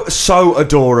photo. So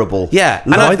adorable. Yeah,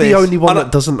 Am I the only one and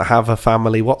that doesn't have a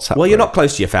family WhatsApp? Well, you're group? not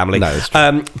close to your family. No, it's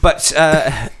true. But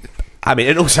I mean,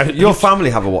 and also Your family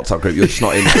have a WhatsApp group, you're just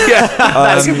not in.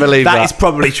 that's, can believe that that. is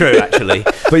probably true, actually.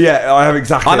 But yeah, I have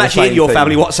exactly I'm the actually in same your thing.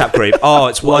 family WhatsApp group. Oh,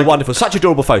 it's wonderful. Such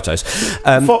adorable photos.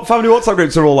 Family WhatsApp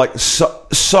groups are all like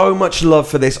so much love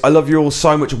for this. I love you all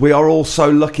so much. We are all so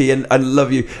lucky and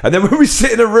love you. And then when we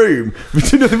sit in a room, we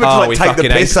do nothing but we take the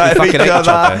fucking piss hate- out we of each fucking hate each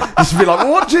other. other. Just be like,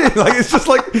 what? Like, it's just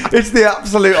like, it's the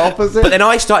absolute opposite. But then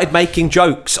I started making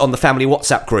jokes on the family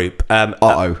WhatsApp group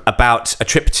about a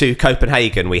trip to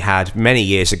Copenhagen we had many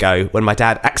years ago when my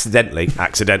dad accidentally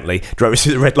drove us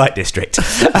to the red light district.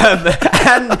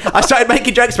 And I started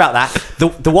making jokes about that. The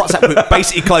WhatsApp group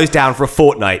basically closed down for a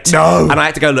fortnight. No. And I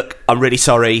had to go, look, I'm really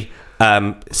sorry.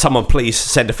 Someone please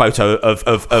send a photo of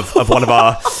one of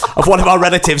our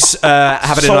relatives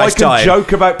having so a nice I can time.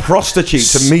 joke about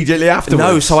prostitutes immediately afterwards.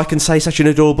 No, so I can say such an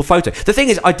adorable photo. The thing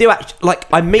is, I do actually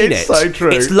I mean It's it. so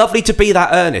true. It's lovely to be that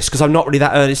earnest because I'm not really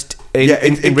that earnest in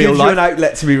it real gives life. you an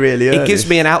outlet to be really earnest. It gives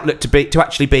me an outlet to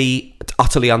actually be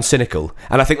utterly uncynical,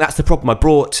 and I think that's the problem. I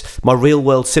brought my real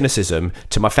world cynicism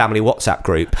to my family WhatsApp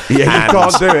group. Yeah, you and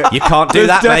can't do it. You can't do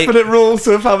There's that, mate. definite rules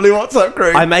to a family WhatsApp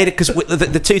group. I made it because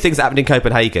the two things that happened in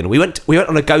Copenhagen. We went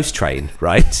on a ghost train,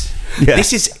 right? Yeah.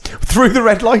 This is through the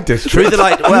red light district. through the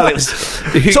light. Well, it was sort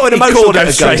of an He emotional called it a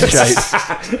ghost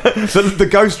train. ghost the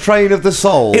ghost train of the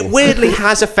soul. It weirdly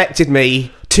has affected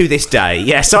me to this day.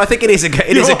 Yeah, so I think it is a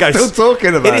You're ghost. still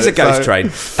talking about it is a it, ghost so- train.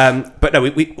 But no,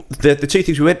 the two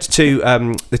things, we went to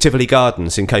the Tivoli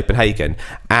Gardens in Copenhagen,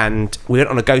 and we went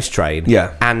on a ghost train.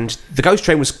 Yeah. and the ghost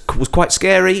train was quite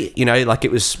scary. You know, like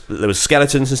there was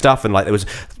skeletons and stuff, and like there was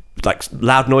like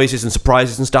loud noises and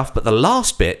surprises and stuff. But the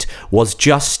last bit was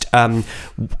just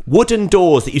wooden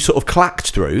doors that you sort of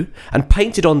clacked through, and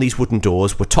painted on these wooden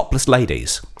doors were topless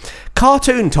ladies,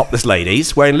 cartoon topless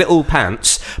ladies wearing little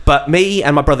pants. But me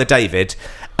and my brother David,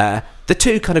 the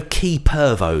two kind of key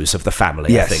pervos of the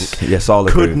family, Yes. I think, Yes, I'll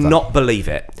agree could with that. not believe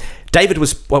it. David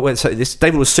was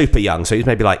David was super young, so he was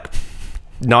maybe like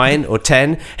 9 or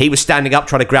 10. He was standing up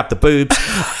trying to grab the boobs.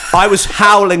 I was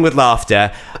howling with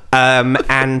laughter,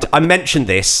 and I mentioned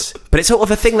this, but it's sort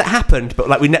of a thing that happened. But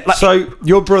like So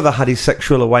your brother had his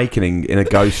sexual awakening in a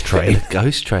ghost train.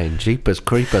 Ghost train, jeepers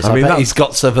creepers. I I mean, bet that's- he's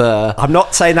got some. I'm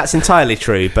not saying that's entirely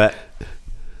true, but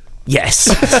yes.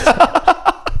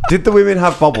 Did the women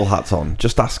have bobble hats on?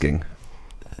 Just asking.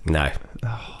 No.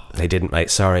 They didn't, mate.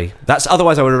 Sorry.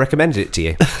 Otherwise I would have recommended it to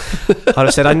you. I'd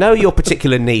have said, I know your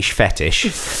particular niche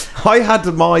fetish. I had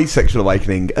my sexual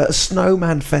awakening at a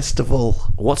snowman festival.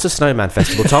 What's a snowman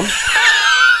festival, Tom?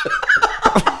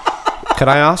 Can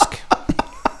I ask?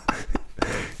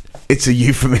 It's a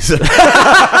euphemism.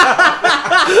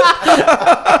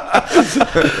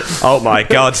 Oh my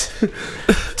God.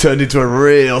 Turned into a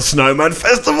real snowman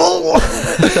festival.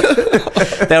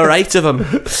 There were 8 of them.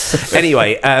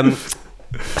 Anyway,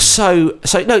 so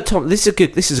no, Tom. This is a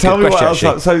good Tell me question. what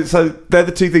else. Actually. So they're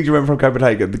the two things you remember from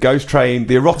Copenhagen: the ghost train,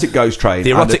 the erotic ghost train,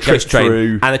 The erotic and the trip ghost train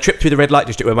through. and the trip through the red light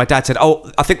district, where my dad said,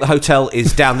 "Oh, I think the hotel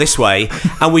is down this way,"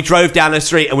 and we drove down the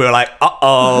street, and we were like,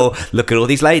 "Uh-oh, look at all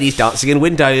these ladies dancing in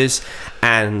windows,"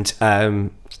 and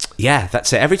yeah,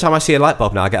 that's it. Every time I see a light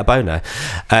bulb now, I get a boner.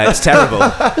 It's terrible.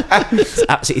 It's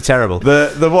absolutely terrible.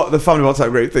 The family WhatsApp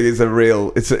group thing is a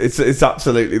real. It's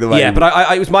absolutely the way. Yeah,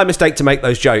 but it was my mistake to make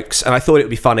those jokes, and I thought it would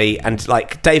be funny. And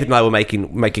like David and I were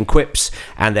making quips,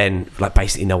 and then like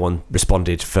basically no one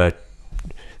responded for.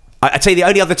 I'd say the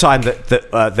only other time that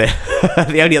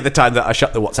the only other time that I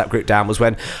shut the WhatsApp group down was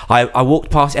when I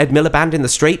walked past Ed Miliband in the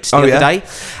street the other day,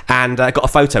 and I got a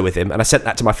photo with him, and I sent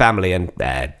that to my family, and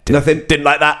didn't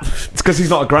like that. It's because he's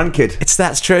not a grandkid.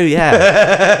 That's true,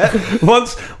 yeah.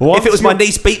 Once If it was my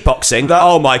niece beatboxing,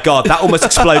 oh my God, that almost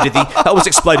exploded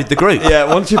the group.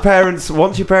 Yeah, once your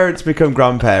parents become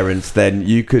grandparents, then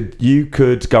you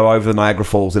could go over the Niagara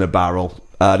Falls in a barrel.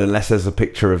 Unless there's a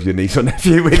picture of your niece or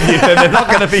nephew with you, then they're not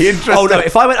going to be interested. Oh no!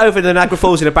 If I went over the Niagara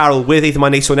Falls in a barrel with either my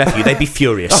niece or nephew, they'd be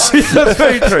furious. That's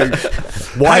very true.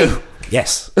 Why? Hey.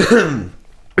 Yes.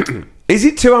 Is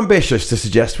it too ambitious to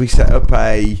suggest we set up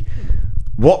a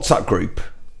WhatsApp group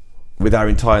with our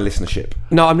entire listenership?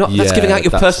 No, I'm not. That's Yeah, giving out your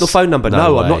that's personal phone number. no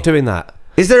No, I'm way. not doing that.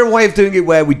 Is there a way of doing it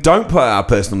where we don't put our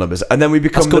personal numbers and then we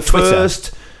become the That's called Twitter.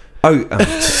 first?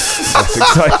 That's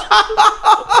exciting.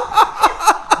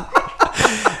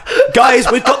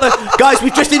 Guys,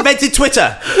 we've just invented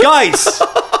Twitter. Guys,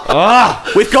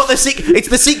 we've got it's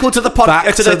the sequel to the Back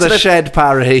podcast. to the shed,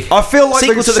 Parry. I feel like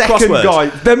Sequel the to the second crossword. guy.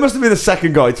 There must have been the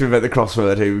second guy to invent the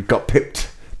crossword who got pipped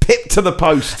to the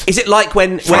post. Is it like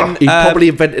when He probably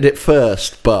invented it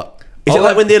first, but is it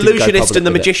like when the didn't go Illusionist public and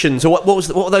the with it. Magicians, or what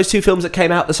were those two films that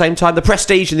came out at the same time? The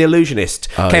Prestige and the Illusionist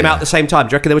came out at the same time.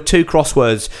 Do you reckon there were two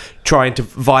crosswords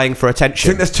vying for I attention?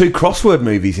 think there's 2 crossword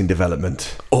movies in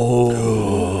development.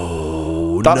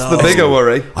 Oh, That's the bigger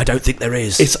worry. I don't think there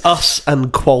is. It's us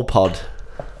and Qualpod.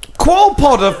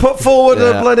 Qualpod have put forward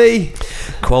a bloody.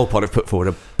 Qualpod have put forward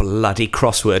a bloody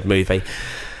crossword movie.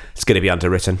 It's going to be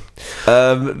underwritten.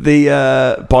 By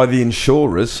the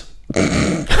insurers.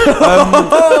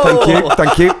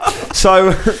 Thank you.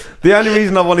 So the only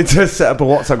reason I wanted to set up a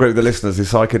WhatsApp group with the listeners is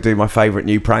so I could do my favourite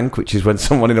new prank, which is when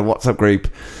someone in a WhatsApp group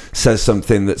says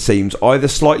something that seems either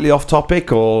slightly off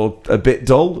topic or a bit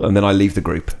dull, and then I leave the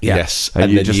group. Yes, And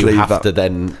and you then just you leave have that. to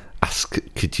then ask,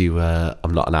 could you,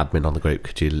 I'm not an admin on the group,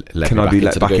 could you let Can me I back be into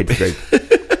let the back group? into the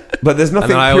group? But there's nothing.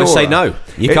 And then I always say purer. no.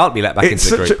 You can't be let back It's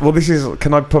into the such group. well, this is.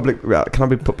 Can I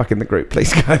be put back in the group,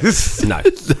 please, guys? No.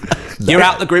 You're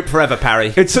out the group forever,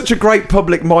 Parry. It's such a great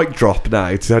public mic drop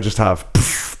now to just have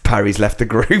Parry's left the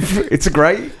group. It's a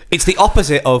great. It's the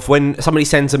opposite of when somebody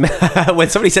sends a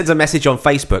message on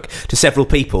Facebook to several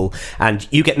people and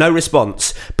you get no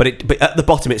response, but at the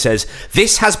bottom it says,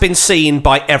 "This has been seen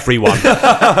by everyone."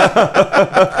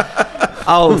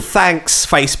 Oh, thanks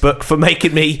Facebook for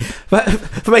making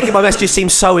my messages seem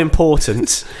so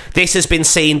important. This has been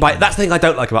seen by. That's the thing I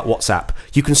don't like about WhatsApp.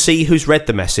 You can see who's read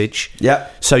the message.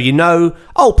 Yep. So you know,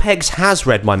 oh, Pegs has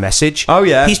read my message. Oh,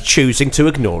 yeah. He's choosing to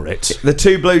ignore it. The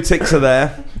 2 blue ticks are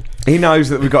there. He knows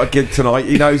that we've got a gig tonight.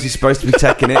 He knows he's supposed to be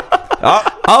taking it.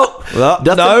 Oh,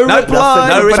 No reply.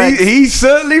 no but response. he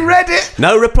certainly read it.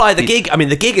 No reply. The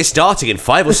gig is starting in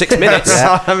 5 or 6 minutes.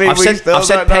 I mean, I've we sent still Pegs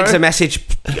don't know. a message.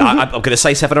 I'm going to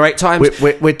say 7 or 8 times.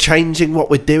 We're changing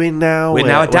what we're doing now. We're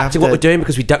now adapting have what we're to- doing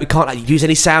because we can't use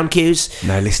any sound cues.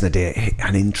 No, listener dear,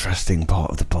 an interesting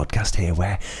part of the podcast here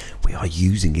where we are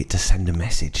using it to send a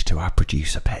message to our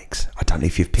producer, Pegs. I don't know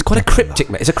if you've picked Quite a up on cryptic.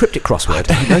 that. It's a cryptic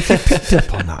crossword. I don't know if you picked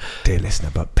up on that, dear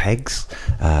listener, but Pegs,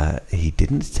 he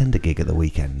didn't attend a gig at the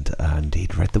weekend and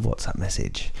he'd read the WhatsApp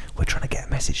message. We're trying to get a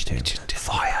message to him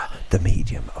via the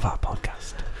medium of our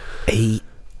podcast.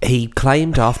 He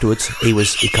claimed afterwards he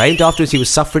was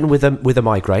suffering with a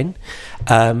migraine,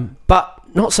 but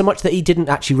not so much that he didn't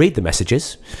actually read the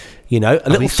messages. You know, a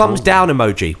little thumbs down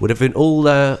emoji would have been all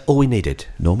we needed.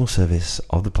 Normal service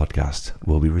of the podcast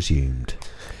will be resumed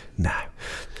now.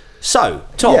 So,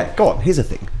 Tom, Yeah, go on. Here's a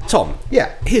thing. Tom,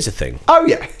 Yeah. here's the thing. Oh,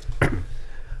 yeah.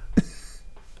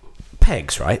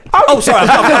 Pegs, right? Oh, sorry.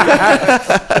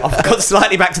 I've gone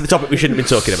slightly back to the topic we shouldn't have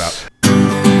been talking about.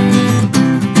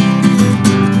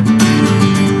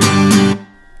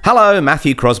 Hello,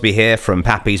 Matthew Crosby here from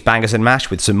Pappy's Bangers and Mash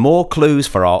with some more clues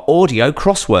for our audio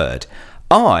crossword.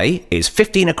 I is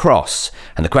 15 across,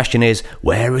 and the question is,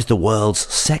 where is the world's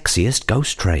sexiest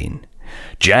ghost train?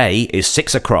 J is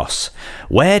 6 across.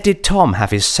 Where did Tom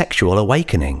have his sexual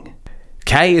awakening?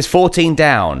 K is 14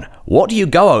 down. What do you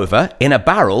go over in a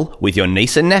barrel with your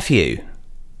niece and nephew?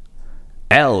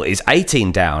 L is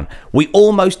 18 down. We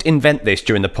almost invent this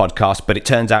during the podcast, but it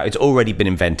turns out it's already been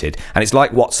invented, and it's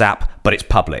like WhatsApp, but it's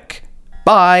public.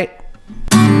 Bye.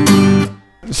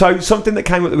 So, something that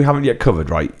came up that we haven't yet covered,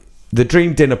 right? The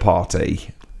dream dinner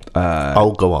party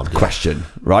Oh, go on. question,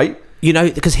 right? You know,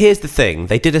 because here's the thing.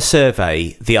 They did a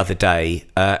survey the other day,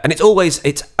 and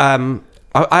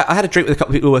I had a drink with a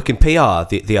couple of people who work in PR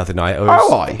the other night.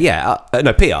 OI? Yeah,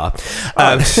 no, PR.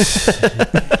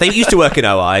 They used to work in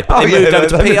OI, but they moved over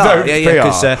to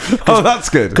PR. Oh, that's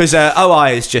good. Because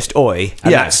OI is just OI.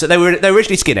 And Yeah. they were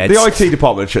originally skinheads. The IT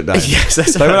department shut down. Yes,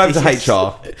 that's They went right. over to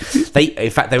HR. In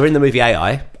fact, they were in the movie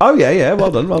AI. Oh, yeah.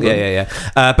 Well done. Yeah.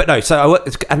 But no,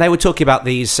 and they were talking about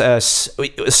these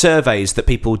surveys that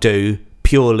people do.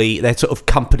 Purely, they're sort of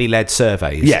company-led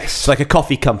surveys. Yes. So like a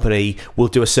coffee company will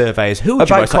do a survey as who would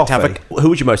About you most like to have coffee. who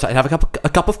would you most like to have a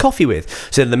cup of coffee with?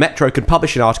 So then the Metro can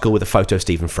publish an article with a photo of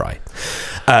Stephen Fry,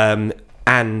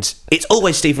 and it's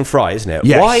always Stephen Fry, isn't it?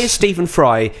 Yes. Why is Stephen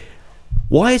Fry?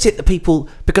 Why is it that people?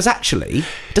 Because actually,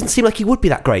 it doesn't seem like he would be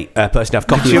that great person to have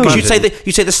coffee with. Because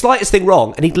you'd say the slightest thing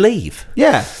wrong and he'd leave.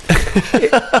 Yeah.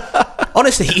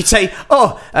 Honestly, you'd say,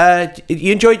 "Oh,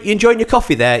 you enjoying your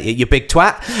coffee there, you big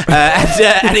twat,"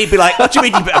 and he'd be like, "What do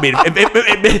you mean?" I mean,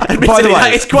 admittedly, By the way,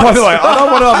 that is quite. I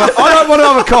don't want to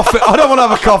have a coffee. I don't want to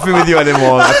have a coffee with you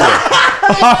anymore.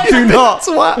 I do not.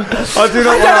 I do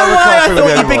not want to I have a thought coffee with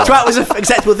you your big anymore. twat was an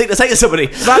acceptable thing to say to somebody.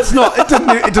 That's not.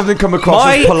 It doesn't come across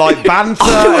My- as polite banter.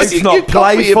 It's you not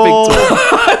coffee, you big playful.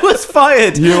 I was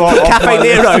fired You are from off Cafe my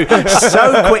Nero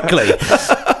so quickly.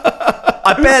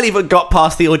 I barely even got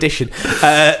past the audition.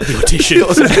 The audition.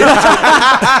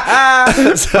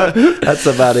 That's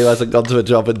a man who hasn't gone to a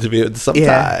job interview in some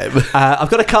time. I've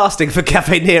got a casting for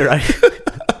Cafe Nero.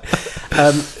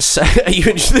 So, are you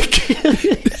interested?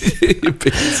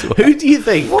 Who do you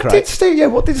think? What Craig?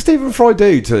 did Stephen Fry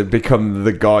do to become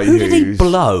the guy Who did he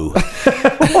blow?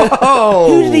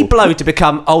 Who did he blow to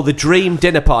become the dream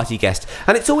dinner party guest?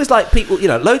 And it's always like people,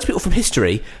 loads of people from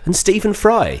history and Stephen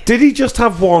Fry. Did he just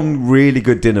have one really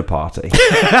good dinner party?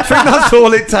 I think that's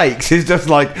all it takes. It's just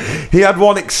like he had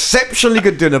one exceptionally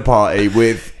good dinner party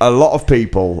with a lot of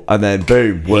people, and then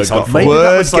boom,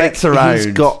 word gets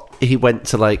around. He went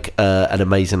to like an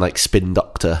amazing like spin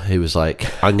doctor who was like,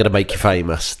 "I'm going to make you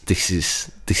famous. This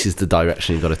is the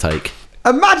direction you've got to take."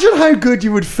 Imagine how good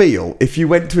you would feel if you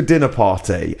went to a dinner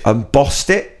party and bossed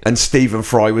it, and Stephen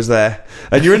Fry was there,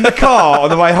 and you're in the car on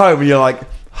the way home, and you're like,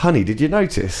 "Honey, did you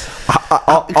notice?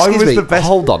 I Excuse was me, the best."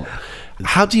 Hold on.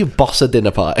 How do you boss a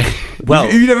dinner party?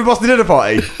 Well, you never bossed a dinner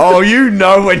party? Oh, you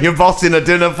know when you're bossing a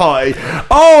dinner party.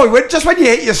 Oh, just when you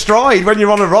hit your stride, when you're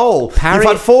on a roll. You've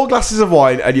had 4 glasses of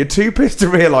wine and you're too pissed to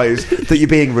realise that you're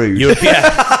being rude.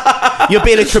 You're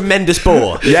being a tremendous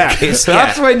bore. Yeah,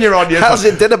 that's when you're on your... How's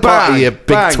it dinner party, you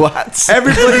big twats?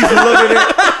 Everybody's loving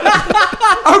it.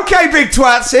 Okay, big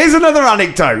twats, here's another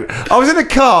anecdote. I was in a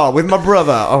car with my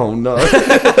brother. Oh, no.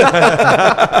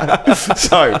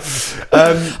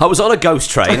 I was on a ghost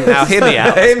train. Now, hear me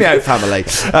out. Hear me out, family.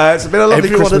 It's been a lovely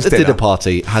Everyone Christmas at the dinner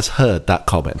party has heard that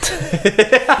comment.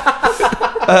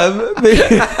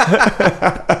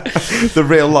 The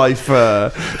real life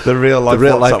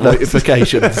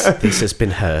notifications. This has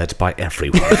been heard by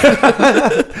everyone.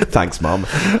 Thanks, Mum.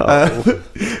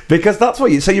 Because that's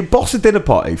what you... So you boss a dinner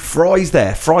party. Fry's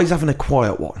there. Fry's having a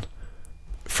quiet one.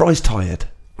 Fry's tired.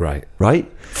 Right?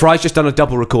 Fry's just done a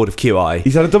double record of QI.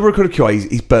 He's had a double record of QI.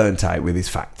 He's burnt out with his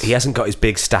facts. He hasn't got his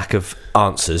big stack of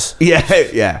answers.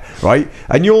 Yeah, right?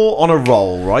 And you're on a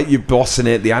roll, right? You're bossing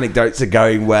it. The anecdotes are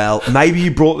going well. Maybe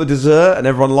you brought the dessert and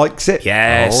everyone likes it.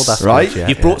 Yes. Oh, that's right? good, yeah.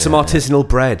 You've brought some artisanal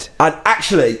bread. And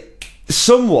actually,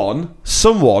 someone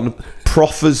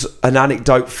proffers an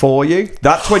anecdote for you.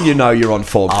 That's when you know you're on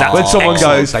form. When someone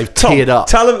goes, They've Tom, teared up.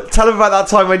 tell him about that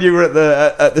time when you were at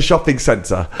the shopping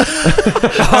centre.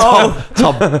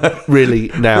 Tom,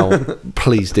 really, now,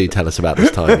 please do tell us about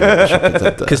this time you're at the shopping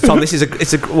centre. Because Tom,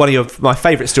 it's one of my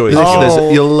favourite stories.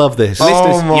 Listeners, you'll love this.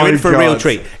 Listeners, my you're in for a real God.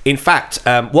 treat. In fact,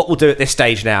 what we'll do at this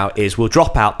stage now is we'll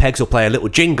drop out, Pegs will play a little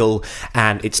jingle,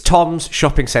 and it's Tom's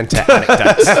shopping centre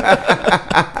anecdotes.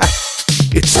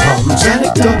 It's Tom's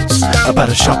anecdotes about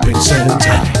a shopping centre.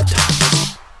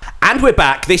 And we're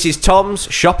back. This is Tom's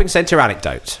shopping centre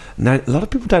anecdote. Now, a lot of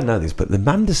people don't know this, but the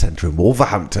Manda Centre in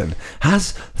Wolverhampton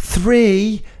has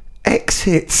 3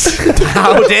 exits.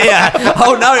 Oh dear!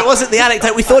 Oh no, it wasn't the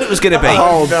anecdote we thought it was going to be.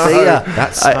 Oh dear.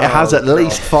 That's It has at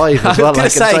least 5 as well. I can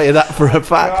tell you that for a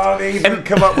fact. Can't even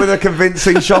come up with a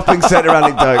convincing shopping centre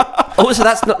anecdote. Oh, so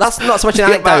that's not so much an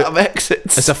The amount anecdote of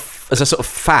exits. as a sort of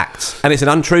fact, and it's an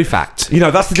untrue fact. You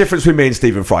know, that's the difference between me and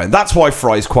Stephen Fry, and that's why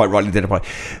Fry's quite rightly dinner party.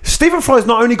 Stephen Fry's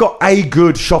not only got a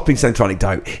good shopping centre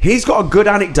anecdote, he's got a good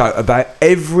anecdote about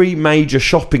every major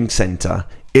shopping centre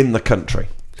in the country.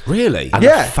 Really? And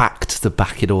Yeah. a fact to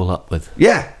back it all up with.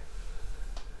 Yeah.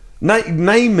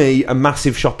 Name me a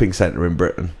massive shopping centre in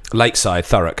Britain. Lakeside,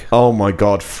 Thurrock. Oh my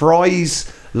God,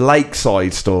 Fry's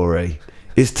Lakeside story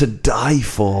is to die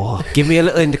for. Give me a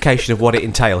little indication of what it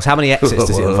entails. How many exits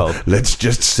does it involve? Let's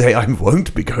just say I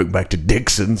won't be going back to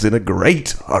Dixon's in a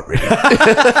great hurry.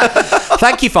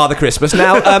 Thank you, Father Christmas.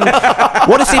 Now,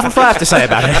 what does Stephen Fry have to say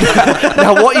about it?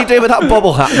 Now, what are you doing with that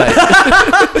bobble hat, mate?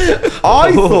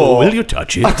 I thought Will you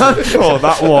touch it? I thought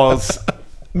that was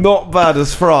not bad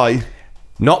as Fry.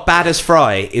 Not Bad as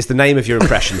Fry is the name of your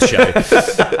impressions show.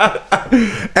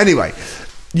 Anyway,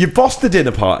 you bossed the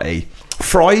dinner party.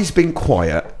 Fry's been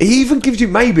quiet. He even gives you,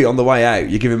 maybe on the way out,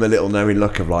 you give him a little knowing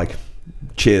look of like,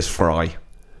 cheers, Fry.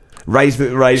 Raise the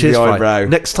Cheers, Fry. eyebrow.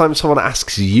 Next time someone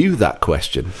asks you that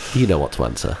question, you know what to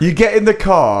answer. You get in the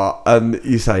car and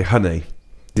you say, honey,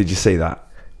 did you see that?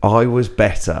 I was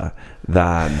better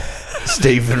than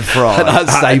Stephen Fry. And I'd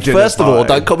say, at dinner first of all, party."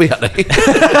 don't call me honey.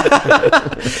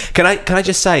 Can I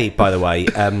just say, by the way,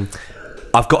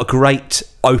 I've got a great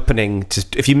opening.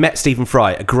 If you met Stephen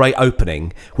Fry, a great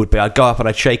opening would be I'd go up and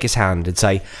I'd shake his hand and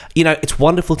say, you know, it's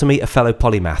wonderful to meet a fellow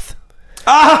polymath.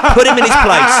 Put him in his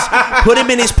place. Put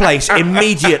him in his place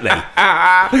immediately.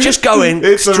 Just go in,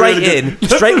 It's a straight really in,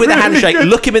 good- straight with a really handshake, good.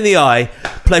 look him in the eye.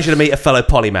 Pleasure to meet a fellow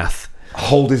polymath.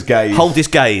 Hold his gaze. Hold his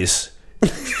gaze.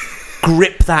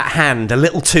 Grip that hand a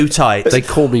little too tight. They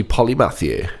call me Polly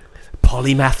Matthew.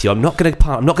 Polly Matthew. I'm not going to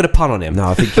pun on him. No,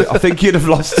 I think you'd have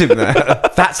lost him there.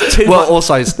 That's too Well, much.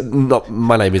 also, it's not.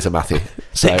 My name isn't Matthew.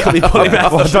 So It could be Polly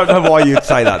Matthew. Well, I don't know why you'd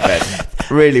say that, Ben.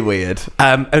 Really weird.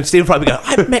 And Stephen Fry would go,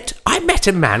 I met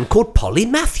a man called Polly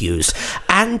Matthews,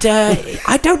 and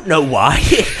I don't know why.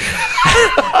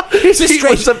 He's a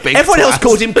strange. Everyone else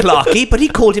called him Clarky, but he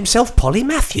called himself Polly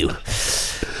Matthew.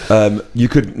 You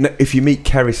could, if you meet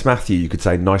Kerris Matthew, you could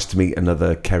say, "Nice to meet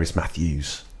another Kerris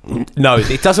Matthews." No,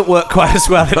 it doesn't work quite as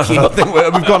well. I think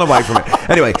we've gone away from it.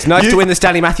 Anyway, It's nice to win the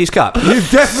Stanley Matthews Cup. You've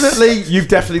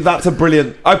definitely. That's a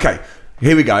brilliant. Okay,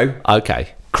 here we go. Okay.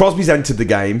 Crosby's entered the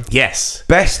game. Yes.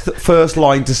 Best first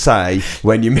line to say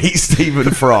when you meet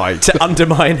Stephen Fry. To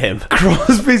undermine him.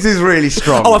 Crosby's is really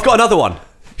strong. Oh, I've got another one.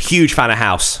 Huge fan of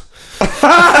House.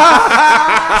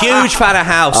 Huge fan of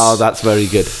House. Oh, that's very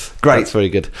good. Great. That's very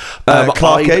good.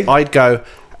 Clarky? I'd go,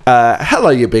 hello,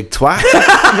 you big twat.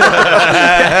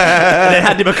 And then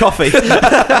hand him a coffee.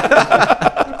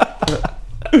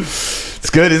 It's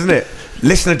good, isn't it?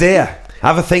 Listener dear,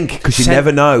 have a think, because you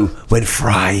never know when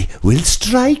Fry will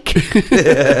strike.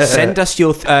 Send us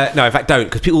your... no, in fact, don't,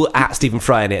 because people will at Stephen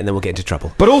Fry in it and then we'll get into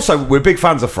trouble. But also, we're big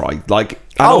fans of Fry. Like,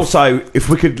 and also, if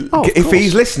we could, if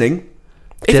he's listening,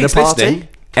 If Dinner he's party? listening,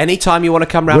 anytime you want to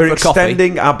come round we're for a coffee,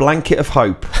 extending our blanket of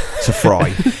hope to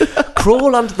Fry.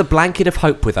 crawl under the blanket of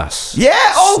hope with us.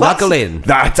 Yeah, Snuggle in.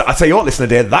 That, I tell you what, listener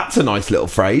dear, that's a nice little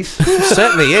phrase.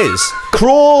 Certainly is.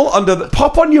 Crawl under the,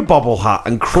 pop on your bobble hat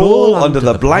and crawl under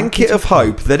the blanket of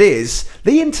hope that is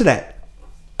the internet.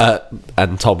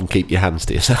 And Tom, keep your hands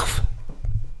to yourself.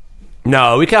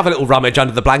 No, we can have a little rummage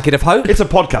under the blanket of hope. It's a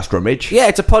podcast rummage. Yeah,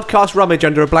 it's a podcast rummage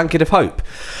under a blanket of hope.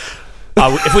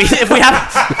 If we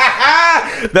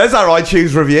have There's our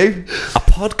iTunes review. a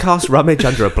podcast rummage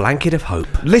under a blanket of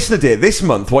hope. Listener dear, this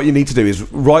month what you need to do is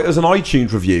write us an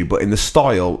iTunes review, but in the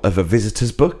style of a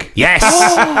visitor's book. Yes,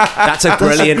 that's a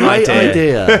brilliant Great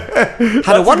idea.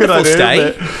 Had a wonderful idea, stay.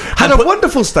 isn't it? Had a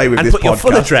wonderful stay with and this put your podcast.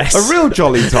 full address. A real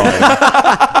jolly time.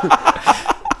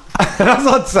 As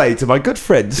I'd say to my good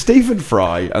friend Stephen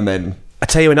Fry, and then I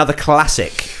tell you another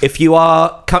classic. If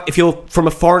you're from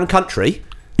a foreign country,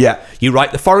 yeah, you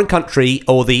write the foreign country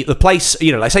or the place.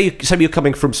 You know, like say you're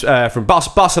coming from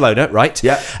Barcelona, right?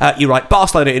 Yeah. You write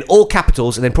Barcelona in all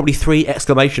capitals and then probably 3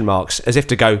 exclamation marks, as if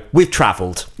to go, "We've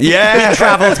travelled. yeah, We've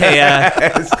travelled here."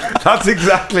 Yes, that's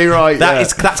exactly right.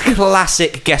 That's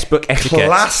classic guest book etiquette.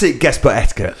 classic guest book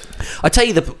etiquette. I tell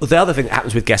you, the other thing that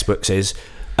happens with guest books is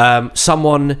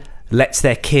someone lets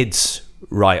their kids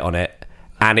write on it,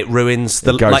 and it ruins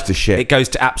the. It goes to shit. It goes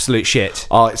to absolute shit.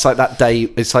 Oh, it's like that day.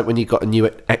 It's like when you got a new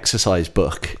exercise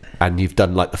book and you've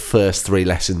done like the first 3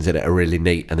 lessons in it are really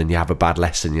neat, and then you have a bad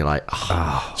lesson. You're like,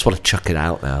 I just want to chuck it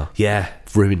out now. Yeah,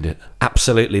 I've ruined it.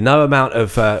 absolutely. No amount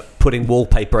of putting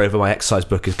wallpaper over my exercise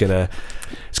book is gonna.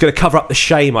 It's going to cover up the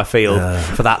shame I feel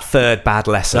for that 3rd bad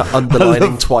lesson.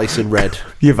 Underlining twice in red.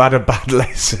 You've had a bad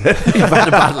lesson. You've had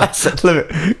a bad lesson. Look,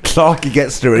 Clarky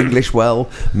gets through English well,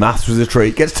 maths was a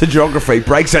treat, gets to geography,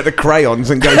 breaks out the crayons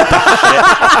and goes,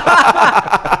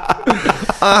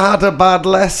 I had a bad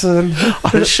lesson.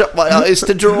 I shut my eyes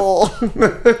to draw.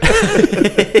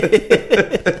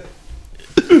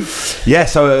 Yeah,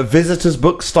 so a visitor's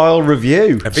book style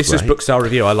review. A visitor's book style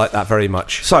review. I like that very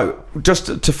much. So,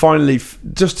 just to finally,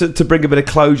 to bring a bit of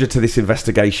closure to this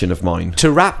investigation of mine.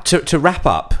 To wrap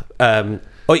up.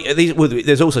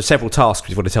 There's also several tasks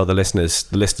we want to tell the listeners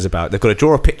about. They've got to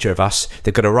draw a picture of us.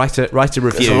 They've got to write a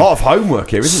review. There's a lot of homework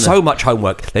here, isn't there? So much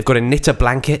homework. They've got to knit a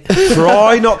blanket.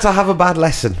 Try not to have a bad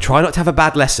lesson. Try not to have a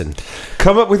bad lesson.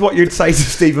 Come up with what you'd say to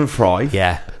Stephen Fry.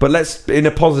 Yeah. But let's, in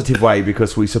a positive way,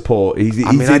 because we support. He's in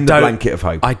the blanket of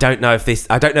hope. I don't know if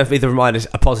either of mine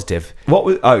are positive. What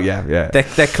was? Oh yeah.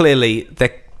 They're clearly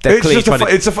It's just trying to...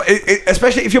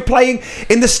 especially if you're playing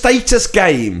in the status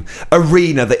game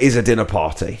arena that is a dinner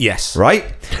party. Yes. Right?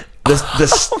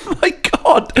 Oh my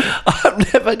God. I'm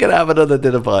never going to have another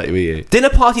dinner party with you.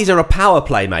 Dinner parties are a power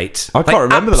play, mate. I can't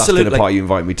remember the last dinner Absolutely. party you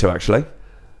invited me to, actually.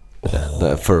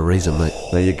 For a reason, mate.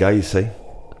 There you go, you see.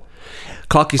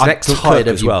 Clarky's an I'm excellent tired cook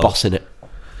of as you well. bossing it.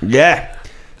 Yeah.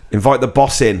 Invite the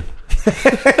boss in.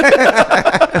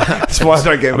 That's why I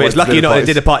don't get. It's lucky you're not at a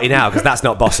dinner party now, because that's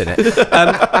not bossing it.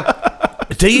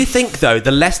 Do you think, though,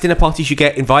 the less dinner parties you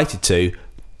get invited to,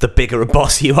 the bigger a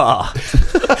boss you are?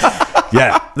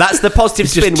 Yeah, That's the positive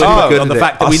spin too on good the at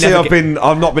fact that I we see. never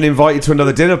I've not been invited to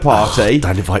another dinner party.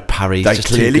 Don't invite Parry. They It's just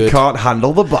too clearly good. can't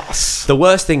handle the boss. The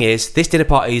worst thing is, this dinner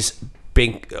party's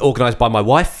being organised by my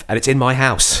wife, and it's in my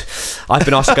house. I've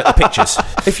been asked to get the pictures.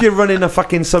 If you're running a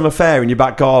fucking summer fair in your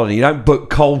back garden, you don't book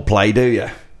Coldplay, do you?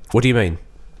 What do you mean?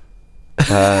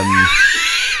 I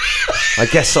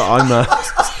guess I'm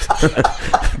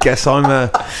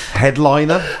a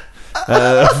headliner.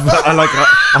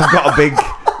 I've got a big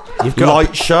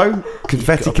light show,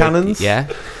 confetti cannons. Yeah.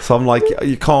 So I'm like,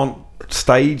 you can't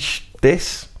stage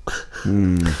This?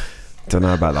 Don't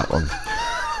know about that one.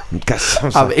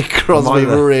 Crosby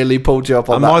really pulled you up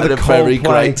on that at a very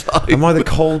great time. Am I the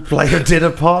Coldplay of dinner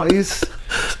parties?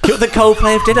 You're the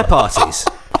Coldplay of dinner parties.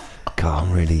 God,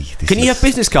 I'm really... Can you have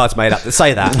business cards made up that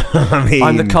say that? I mean,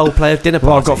 I'm the Coldplay of dinner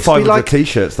Well, I've parties. got 500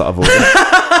 t-shirts that I've ordered.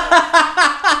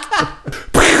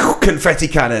 Confetti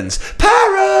cannons.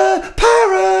 Paradise.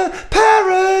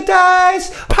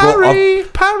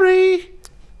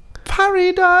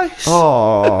 Paradise.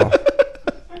 Oh,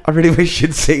 I really wish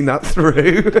you'd seen that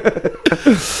through.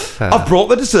 I've brought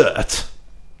the dessert,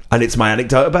 and it's my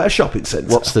anecdote about a shopping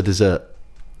centre. What's the dessert?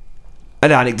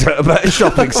 An anecdote about a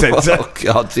shopping centre. Oh,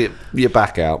 God, you're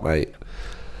back out, mate.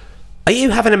 Are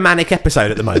you having a manic episode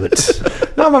at the moment?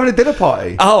 No, I'm having a dinner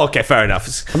party. Oh, okay, fair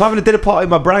enough. I'm having a dinner party in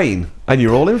my brain, and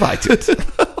you're all invited.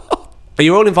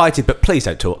 You're all invited, but please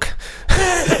don't talk.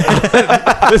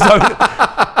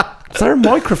 Is there a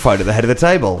microphone at the head of the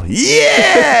table?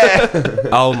 Yeah!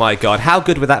 Oh my God, how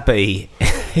good would that be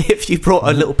if you brought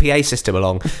a little PA system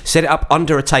along, set it up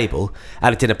under a table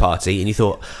at a dinner party, and you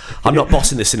thought, I'm not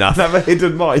bossing this enough. Have a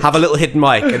hidden mic. Have a little hidden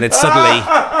mic, and then suddenly...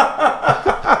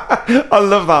 I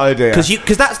love that idea.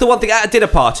 Because that's the one thing at a dinner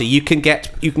party you can get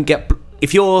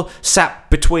if you're sat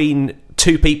between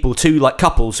two like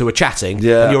couples who are chatting,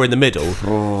 Yeah. and you're in the middle,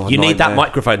 you need that nightmare.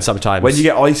 microphone sometimes. When you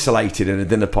get isolated in a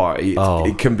dinner party,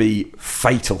 it can be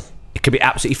fatal. It can be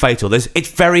absolutely fatal.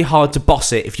 It's very hard to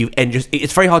boss it if you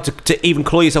it's very hard to even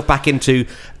claw yourself back into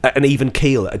an even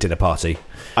keel at a dinner party.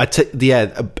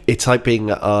 It's like being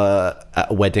at a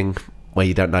wedding where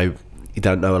you don't know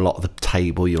a lot of the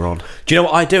table you're on. Do you know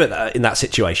what I do in that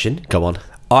situation? Go on.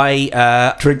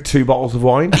 I Drink 2 bottles of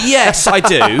wine. yes, I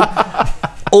do.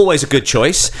 Always a good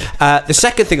choice. The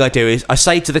second thing I do is I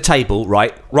say to the table,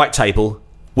 right table,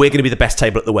 we're going to be the best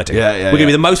table at the wedding. Yeah, we're going to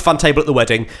be the most fun table at the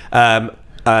wedding.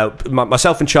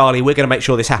 Myself and Charlie, we're going to make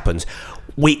sure this happens.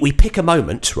 We pick a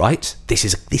moment, right? This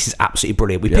is absolutely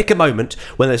brilliant. We pick a moment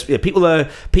when there's people are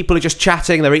just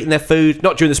chatting, they're eating their food,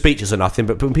 not during the speeches or nothing,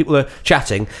 but when people are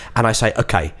chatting, and I say,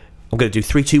 okay, I'm going to do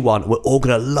 3, 2, 1. We're all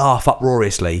going to laugh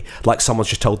uproariously like someone's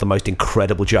just told the most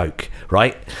incredible joke,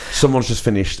 right? Someone's just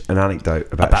finished an anecdote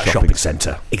about a shopping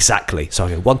centre. Exactly. So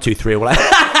I go 1, 2, 3. We're like,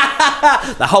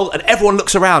 and everyone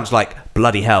looks around like,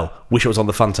 bloody hell, wish I was on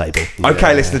the fun table.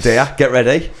 Okay, listener dear, get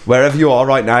ready. Wherever you are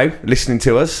right now, listening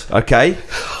to us, okay?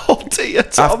 Oh dear,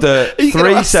 Tom. After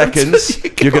 3 seconds,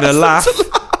 you're going to laugh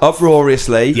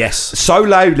uproariously. Yes. So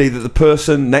loudly that the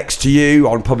person next to you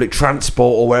on public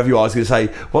transport or wherever you are is going to say,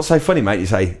 what's so funny, mate? You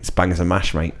say, it's Bangers and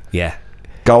Mash, mate. Yeah.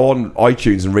 Go on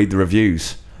iTunes and read the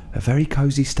reviews. A very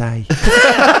cosy stay.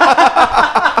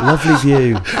 Lovely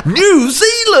view. New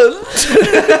Zealand.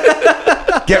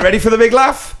 Get ready for the big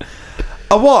laugh.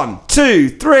 A 1, 2,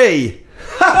 3.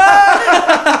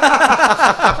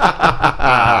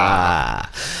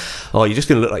 Oh, you're just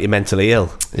going to look like you're mentally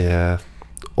ill. Yeah.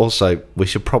 Also, we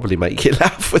should probably make you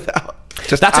laugh without.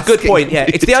 That's a good point. Yeah,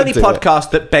 it's the to only do it.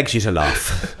 podcast that begs you to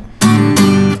laugh.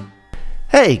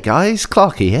 Hey guys,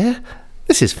 Clarky here.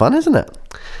 This is fun, isn't it?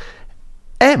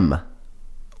 M.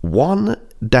 1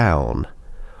 down.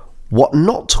 What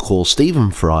not to call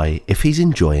Stephen Fry if he's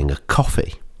enjoying a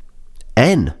coffee.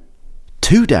 N.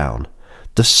 2 down.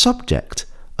 The subject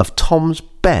of Tom's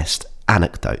best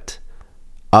anecdote.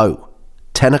 O.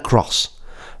 10 across.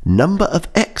 Number of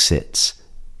exits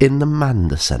in the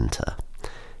Manda Centre.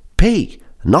 P.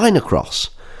 9 across.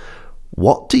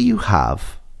 What do you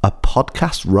have a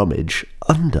podcast rummage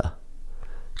under?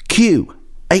 Q.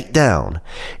 8 down.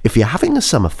 If you're having a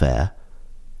summer fair,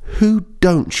 who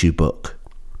don't you book?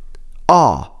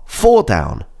 R. 4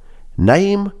 down.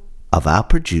 Name of our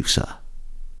producer.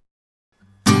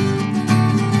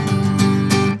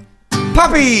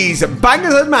 Puppies,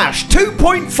 Bangers and Mash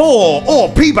 2.4 or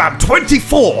PBAM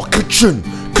 24.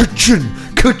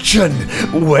 Kuchun,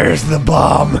 where's the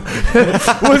bomb?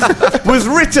 was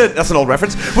written, that's an old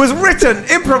reference, was written,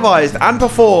 improvised and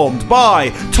performed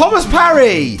by Thomas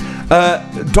Parry,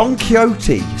 Don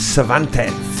Quixote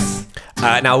Cervantes.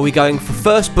 Now, are we going for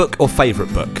first book or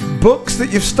favourite book? Books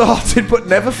that you've started but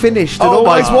never finished and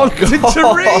always wanted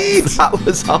to read. That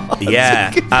was hard.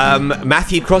 Yeah.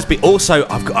 Matthew Crosby. Also,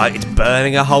 I've got it's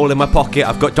burning a hole in my pocket.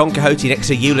 I've got Don Quixote next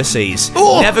to Ulysses.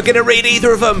 Oh. Never going to read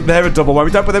either of them. They're a double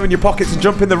whammy. Don't put them in your pockets and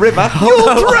jump in the river.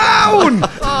 You'll drown.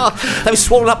 They've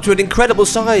swollen up to an incredible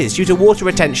size due to water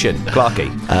retention.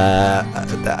 Clarky.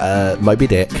 Moby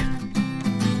Dick.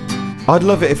 I'd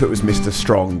love it if it was Mr.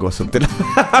 Strong or something.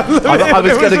 I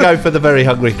was going to go for the Very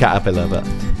Hungry Caterpillar, but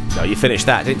No, you finished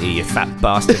that, didn't you, you fat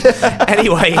bastard?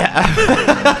 Anyway,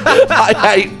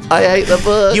 I ate the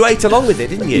book. you ate along with it,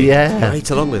 didn't you? Yeah. You ate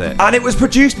along with it. And it was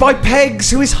produced by Pegs,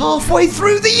 who is halfway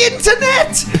through the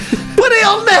internet, but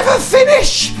he'll never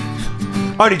finish.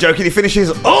 Only joking, he finishes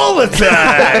all the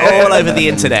time. All over the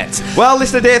internet. Well,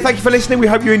 listener dear, thank you for listening. We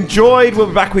hope you enjoyed. We'll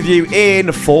be back with you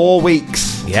in 4 weeks.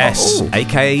 Yes,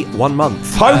 aka 1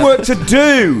 month. Homework to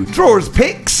do. Draw us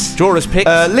pics. Draw us pics.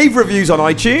 Leave reviews on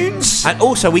iTunes. And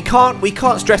also, we can't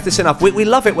stress this enough. We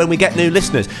love it when we get new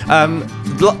listeners.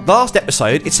 Last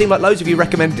episode, it seemed like loads of you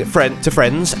recommended it to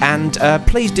friends, and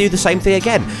please do the same thing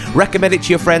again. Recommend it to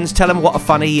your friends. Tell them what a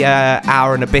funny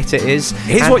hour and a bit it is.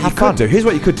 Here's what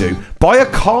you could do. Buy a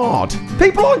card.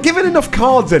 People aren't giving enough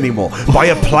cards anymore. Buy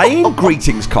a plain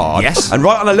greetings card. Yes. And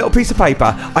write on a little piece of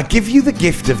paper, I give you the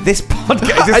gift of this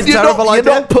podcast. Is this And a terrible you're idea?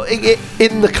 not putting it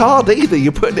in the card either.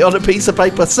 You're putting it on a piece of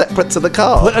paper separate to the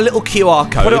card. Put a little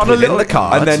QR code Put it on a within little the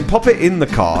card. and then pop it in the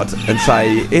card and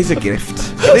say, "Here's a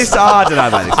gift." This I don't know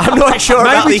about this. I'm not sure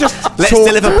about Maybe the just let's talk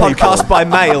deliver to people. podcast by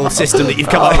mail system that you've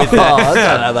come up with Oh, there. I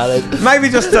don't know about it. Maybe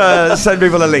just send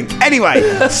people a link. Anyway,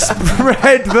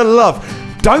 spread the love.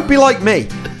 Don't be like me.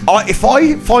 If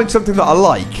I find something that I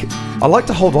like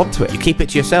to hold on to it. You keep it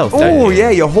to yourself, don't Oh you? yeah,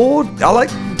 you hoard.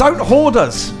 Don't hoard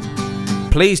us.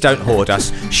 Please don't hoard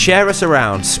us. Share us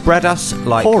around. Spread us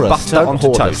like Whore us, butter don't onto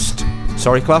hoard toast.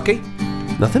 Sorry, Clarky?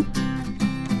 Nothing?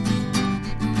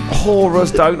 Hoard us,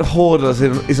 don't hoard us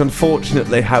is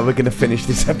unfortunately how we're going to finish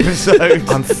this episode.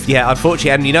 Yeah,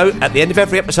 unfortunately. And you know, at the end of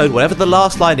every episode, whatever the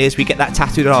last line is, we get that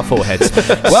tattooed on our foreheads.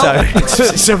 So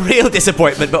it's a real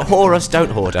disappointment, but whore us, don't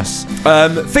hoard us.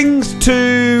 Things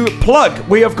to plug.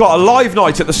 We have got a live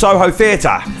night at the Soho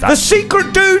Theatre. The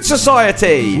Secret Dude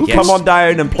Society. Yes. Come on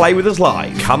down and play with us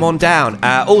live. Come on down.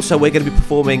 Also, we're going to be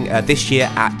performing this year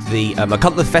at the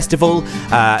Machynlleth Festival.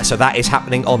 So that is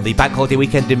happening on the bank holiday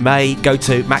weekend in May. Go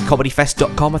to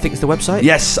maccomedyfest.com, I think is the website.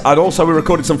 Yes, and also we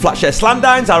recorded some Flatshare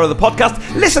Slamdowns, our other podcast.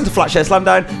 Listen to Flatshare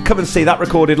Slamdown. Come and see that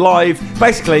recorded live.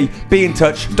 Basically, be in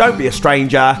touch. Don't be a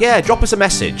stranger. Yeah, drop us a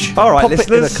message. All right, Pop it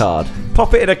listeners. in a card.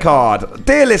 Pop it in a card.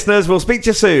 Dear listeners, we'll speak to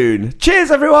you soon.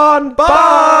 Cheers, everyone. Bye.